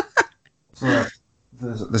 So,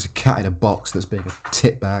 there's a cat in a box that's being a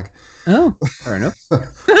tit bag. Oh, fair enough.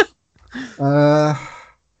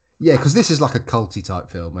 Yeah, because this is like a culty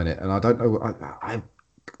type film, isn't it? And I don't know. I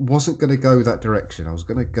wasn't going to go that direction. I was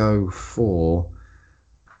going to go for...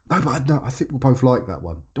 No, I think we'll both like that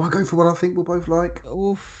one. Do I go for what I think we'll both like?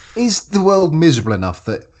 Oof. Is the world miserable enough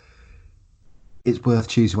that it's worth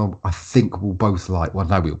choosing one I think we'll both like? Well,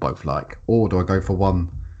 no, we'll both like. Or do I go for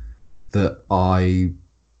one that I...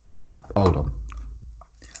 Hold on.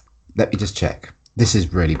 Let me just check. This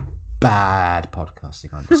is really bad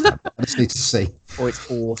podcasting, I understand. I just need to see. Oh,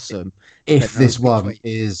 it's awesome. If this one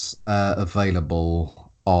is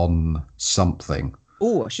available on something.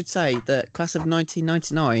 Oh, I should say that Class of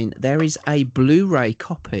 1999, there is a Blu-ray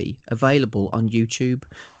copy available on YouTube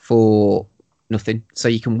for nothing. So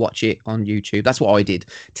you can watch it on YouTube. That's what I did.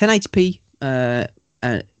 1080p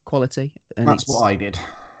quality. And that's what I did.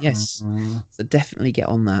 Yes. So definitely get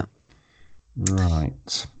on that. Right.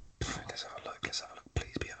 Let's have a look.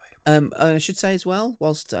 Please be available. I should say as well,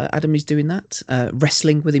 whilst Adam is doing that,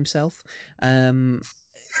 wrestling with himself,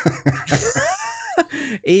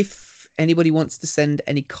 if anybody wants to send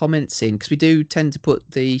any comments in, because we do tend to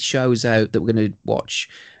put the shows out that we're going to watch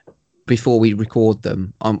before we record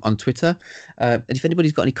them on Twitter. And if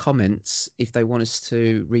anybody's got any comments, if they want us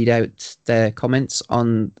to read out their comments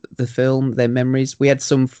on the film, their memories. We had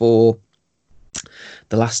some for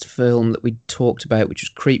the last film that we talked about, which was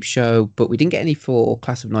Creepshow, but we didn't get any for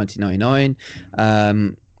Class of 1999.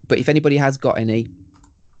 But if anybody has got any,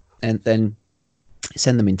 and then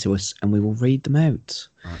send them in to us and we will read them out.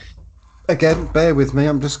 Right. Again, bear with me.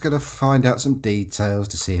 I'm just going to find out some details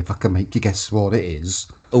to see if I can make you guess what it is.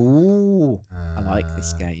 Ooh, I like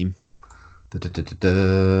this game.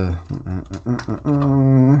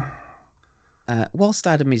 Whilst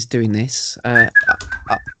Adam is doing this,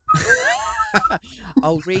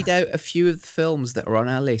 I'll read out a few of the films that are on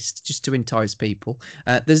our list just to entice people.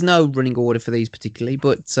 There's no running order for these particularly,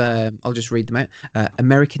 but I'll just read them out.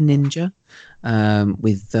 American Ninja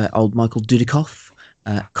with old Michael Dudikoff.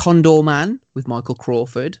 Condor Man with Michael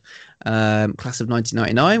Crawford. Class of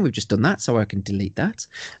 1999. We've just done that, so I can delete that.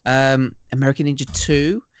 American Ninja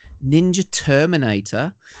 2. Ninja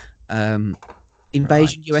Terminator.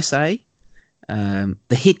 Invasion USA. The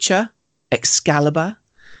Hitcher. Excalibur.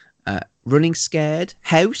 Running Scared.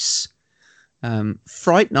 House.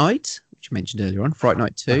 Fright Night, which you mentioned earlier on. Fright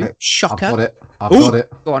Night 2. Okay. Shocker. I've got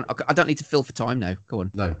it. Go on. I don't need to fill for time now. Go on.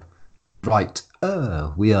 No. Right.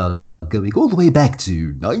 We are going all the way back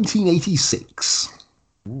to 1986.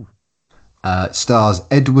 Stars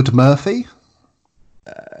Edward Murphy.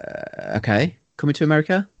 Okay. Coming to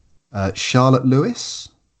America? Charlotte Lewis.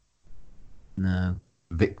 No.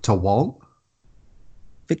 Victor Wong.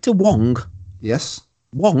 Victor Wong. Yes.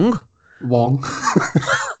 Wong. Wong.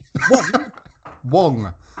 Wong.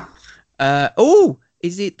 Wong.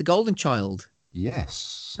 Is it The Golden Child?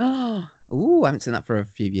 Yes. I haven't seen that for a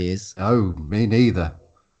few years. Oh, me neither.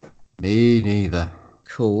 Me neither.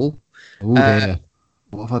 Cool. Oh dear.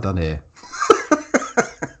 What have I done here?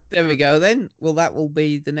 There we go then. Well, that will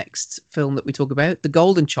be the next film that we talk about, The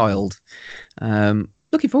Golden Child.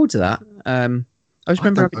 Looking forward to that. I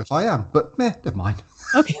don't know if I am, but never mind.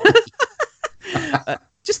 Okay.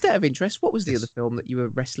 Just out of interest, what was the other film that you were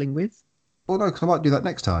wrestling with? Well, no, because I might do that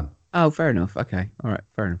next time. Oh, fair enough. Okay. All right.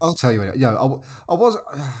 Fair enough. I'll tell you. Yeah, I was,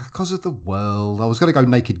 because of the world, I was going to go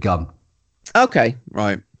Naked Gun. Okay.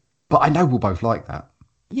 Right. But I know we'll both like that.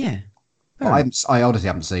 Yeah. I honestly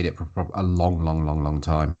haven't seen it for a long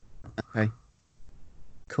time. Okay.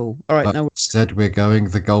 Cool. All right. But now instead, we're going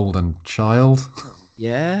The Golden Child.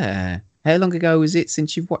 Yeah. How long ago was it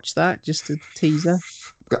since you've watched that? Just a teaser?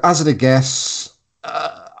 As a guess,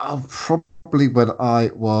 probably when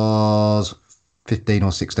I was 15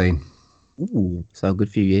 or 16. Ooh, so a good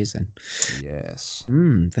few years then. Yes.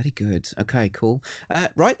 Very good. Okay, cool.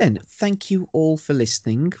 Right then, thank you all for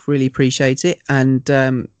listening. Really appreciate it.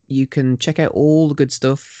 And you can check out all the good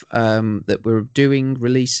stuff that we're doing,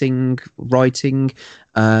 releasing, writing.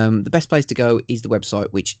 The best place to go is the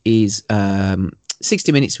website, which is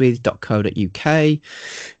 60minuteswith.co.uk.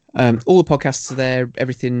 All the podcasts are there,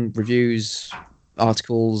 everything, reviews,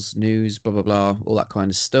 articles, news, blah, blah, blah, all that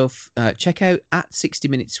kind of stuff. Check out at 60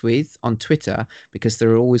 Minutes With on Twitter, because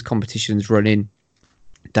there are always competitions running.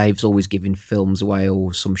 Dave's always giving films away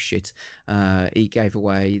or some shit. He gave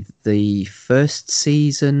away the first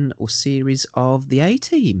season or series of The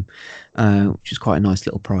A-Team, which is quite a nice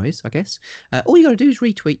little prize, I guess. All you got to do is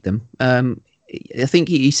retweet them. I think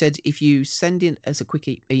he said if you send in as a quick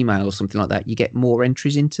email or something like that, you get more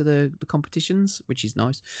entries into the competitions, which is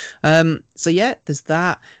nice. So yeah, there's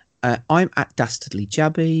that. I'm at Dastardly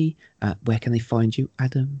Jabby. Where can they find you,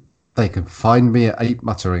 Adam? They can find me at 8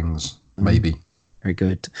 Mutterings, maybe. Very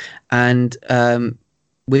good. And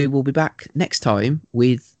we will be back next time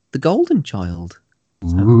with The Golden Child.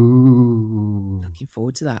 So, Ooh. looking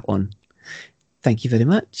forward to that one. Thank you very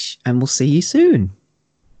much, and we'll see you soon.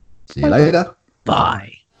 See you later.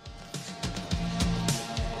 Bye.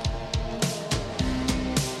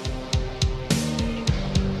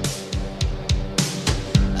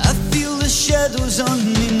 I feel the shadows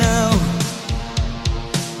on me now,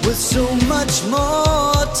 with so much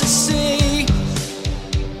more to say.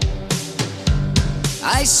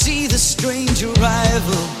 I see the strange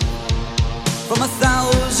arrival from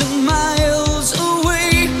 1,000 miles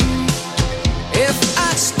away. If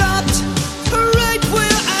I stopped right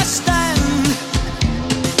where I stand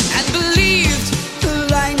and believed the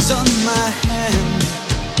lines on my hand,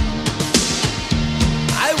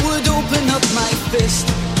 I would open up my fist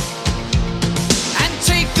and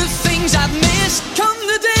take the things I've missed. Come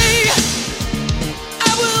the day,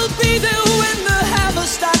 I will be there when the hammer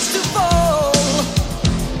starts to fall.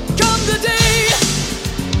 Come the day,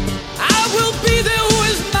 I will be there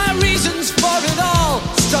with my reasons for it all.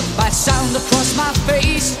 Struck by sound across my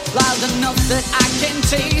face, loud enough that I can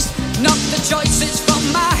taste. Knock the choices from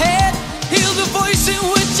my head, hear the voice in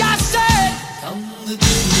which I said, come the day.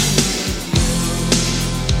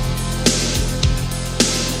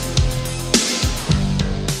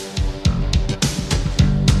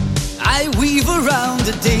 I weave around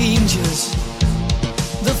the dangers,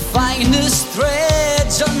 the finest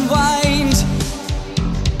threads unwind.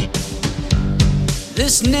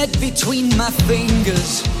 This net between my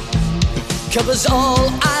fingers covers all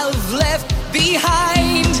I've left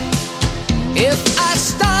behind. If I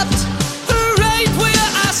stopped right where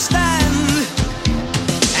I stand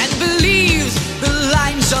and believed the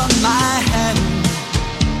lines on my hand,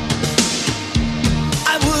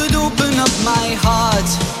 I would open up my heart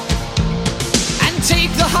and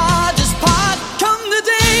take the hardest part. Come the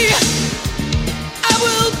day, I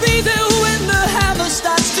will be there when the hammer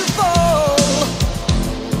starts to fall.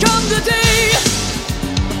 Come the day,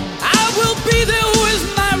 I will be there with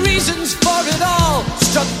my reasons for it all.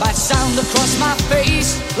 Struck by sound across my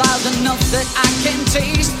face, loud enough that I can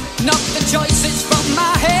taste. Knock the choices from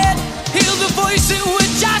my head, hear the voice in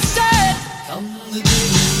which I said, come the day.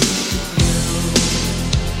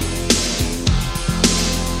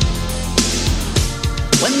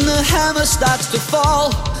 When the hammer starts to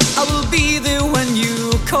fall, I will be there when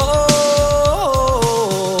you call.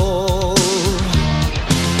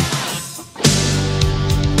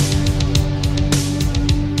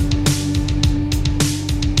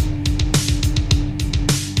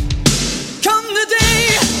 Come the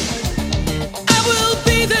day, I will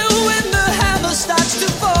be there when the hammer starts to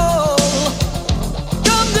fall.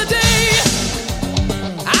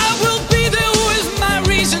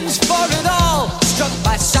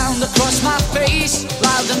 face,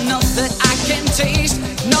 loud enough that I can taste.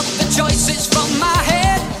 Knock the choices from my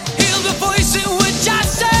head, hear the voice in which I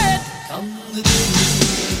said, come the day.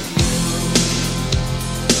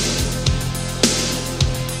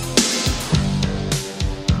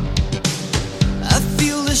 I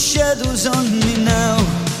feel the shadows on me now,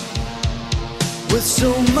 with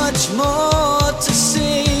so much more to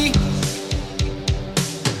say.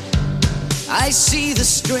 I see the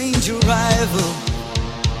strange arrival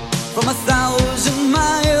from 1,000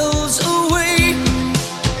 miles away.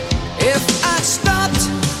 If I stopped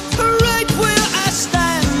right where I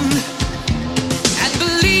stand and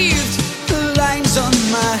believed the lines on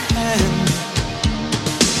my hand,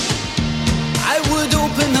 I would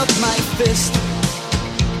open up my fist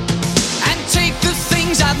and take the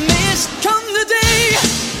things I've missed. Come the day,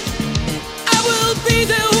 I will be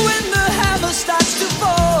there when the hammer starts to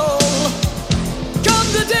fall. Come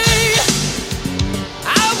the day,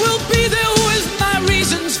 I will be there with my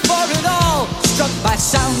reasons for it all. Struck by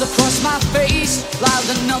sound across my face, loud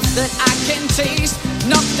enough that I can taste.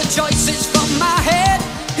 Knock the choices from my head,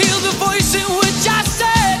 hear the voice in which I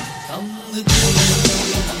said, come the day.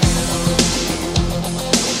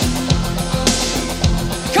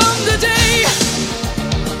 Come the day,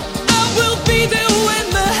 I will be there when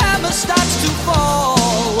the hammer starts to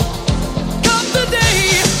fall. Come the day,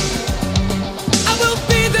 I will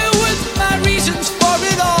be there with my reasons for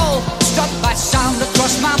it all. Struck by sound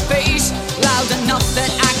across my face, loud enough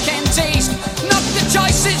that I can taste. Knock the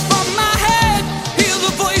choices from my head, hear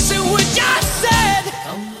the voice in which I said,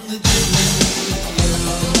 come the day.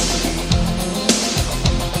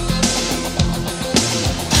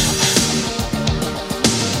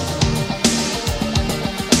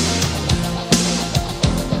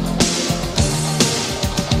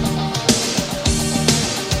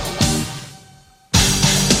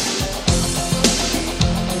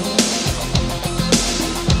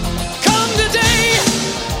 Come the day,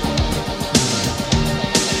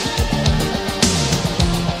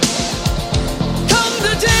 come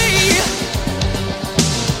the day.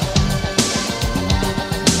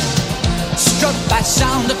 Struck by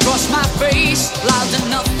sound across my face, loud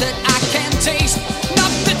enough that I can taste.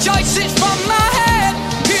 Knock the choices from my head,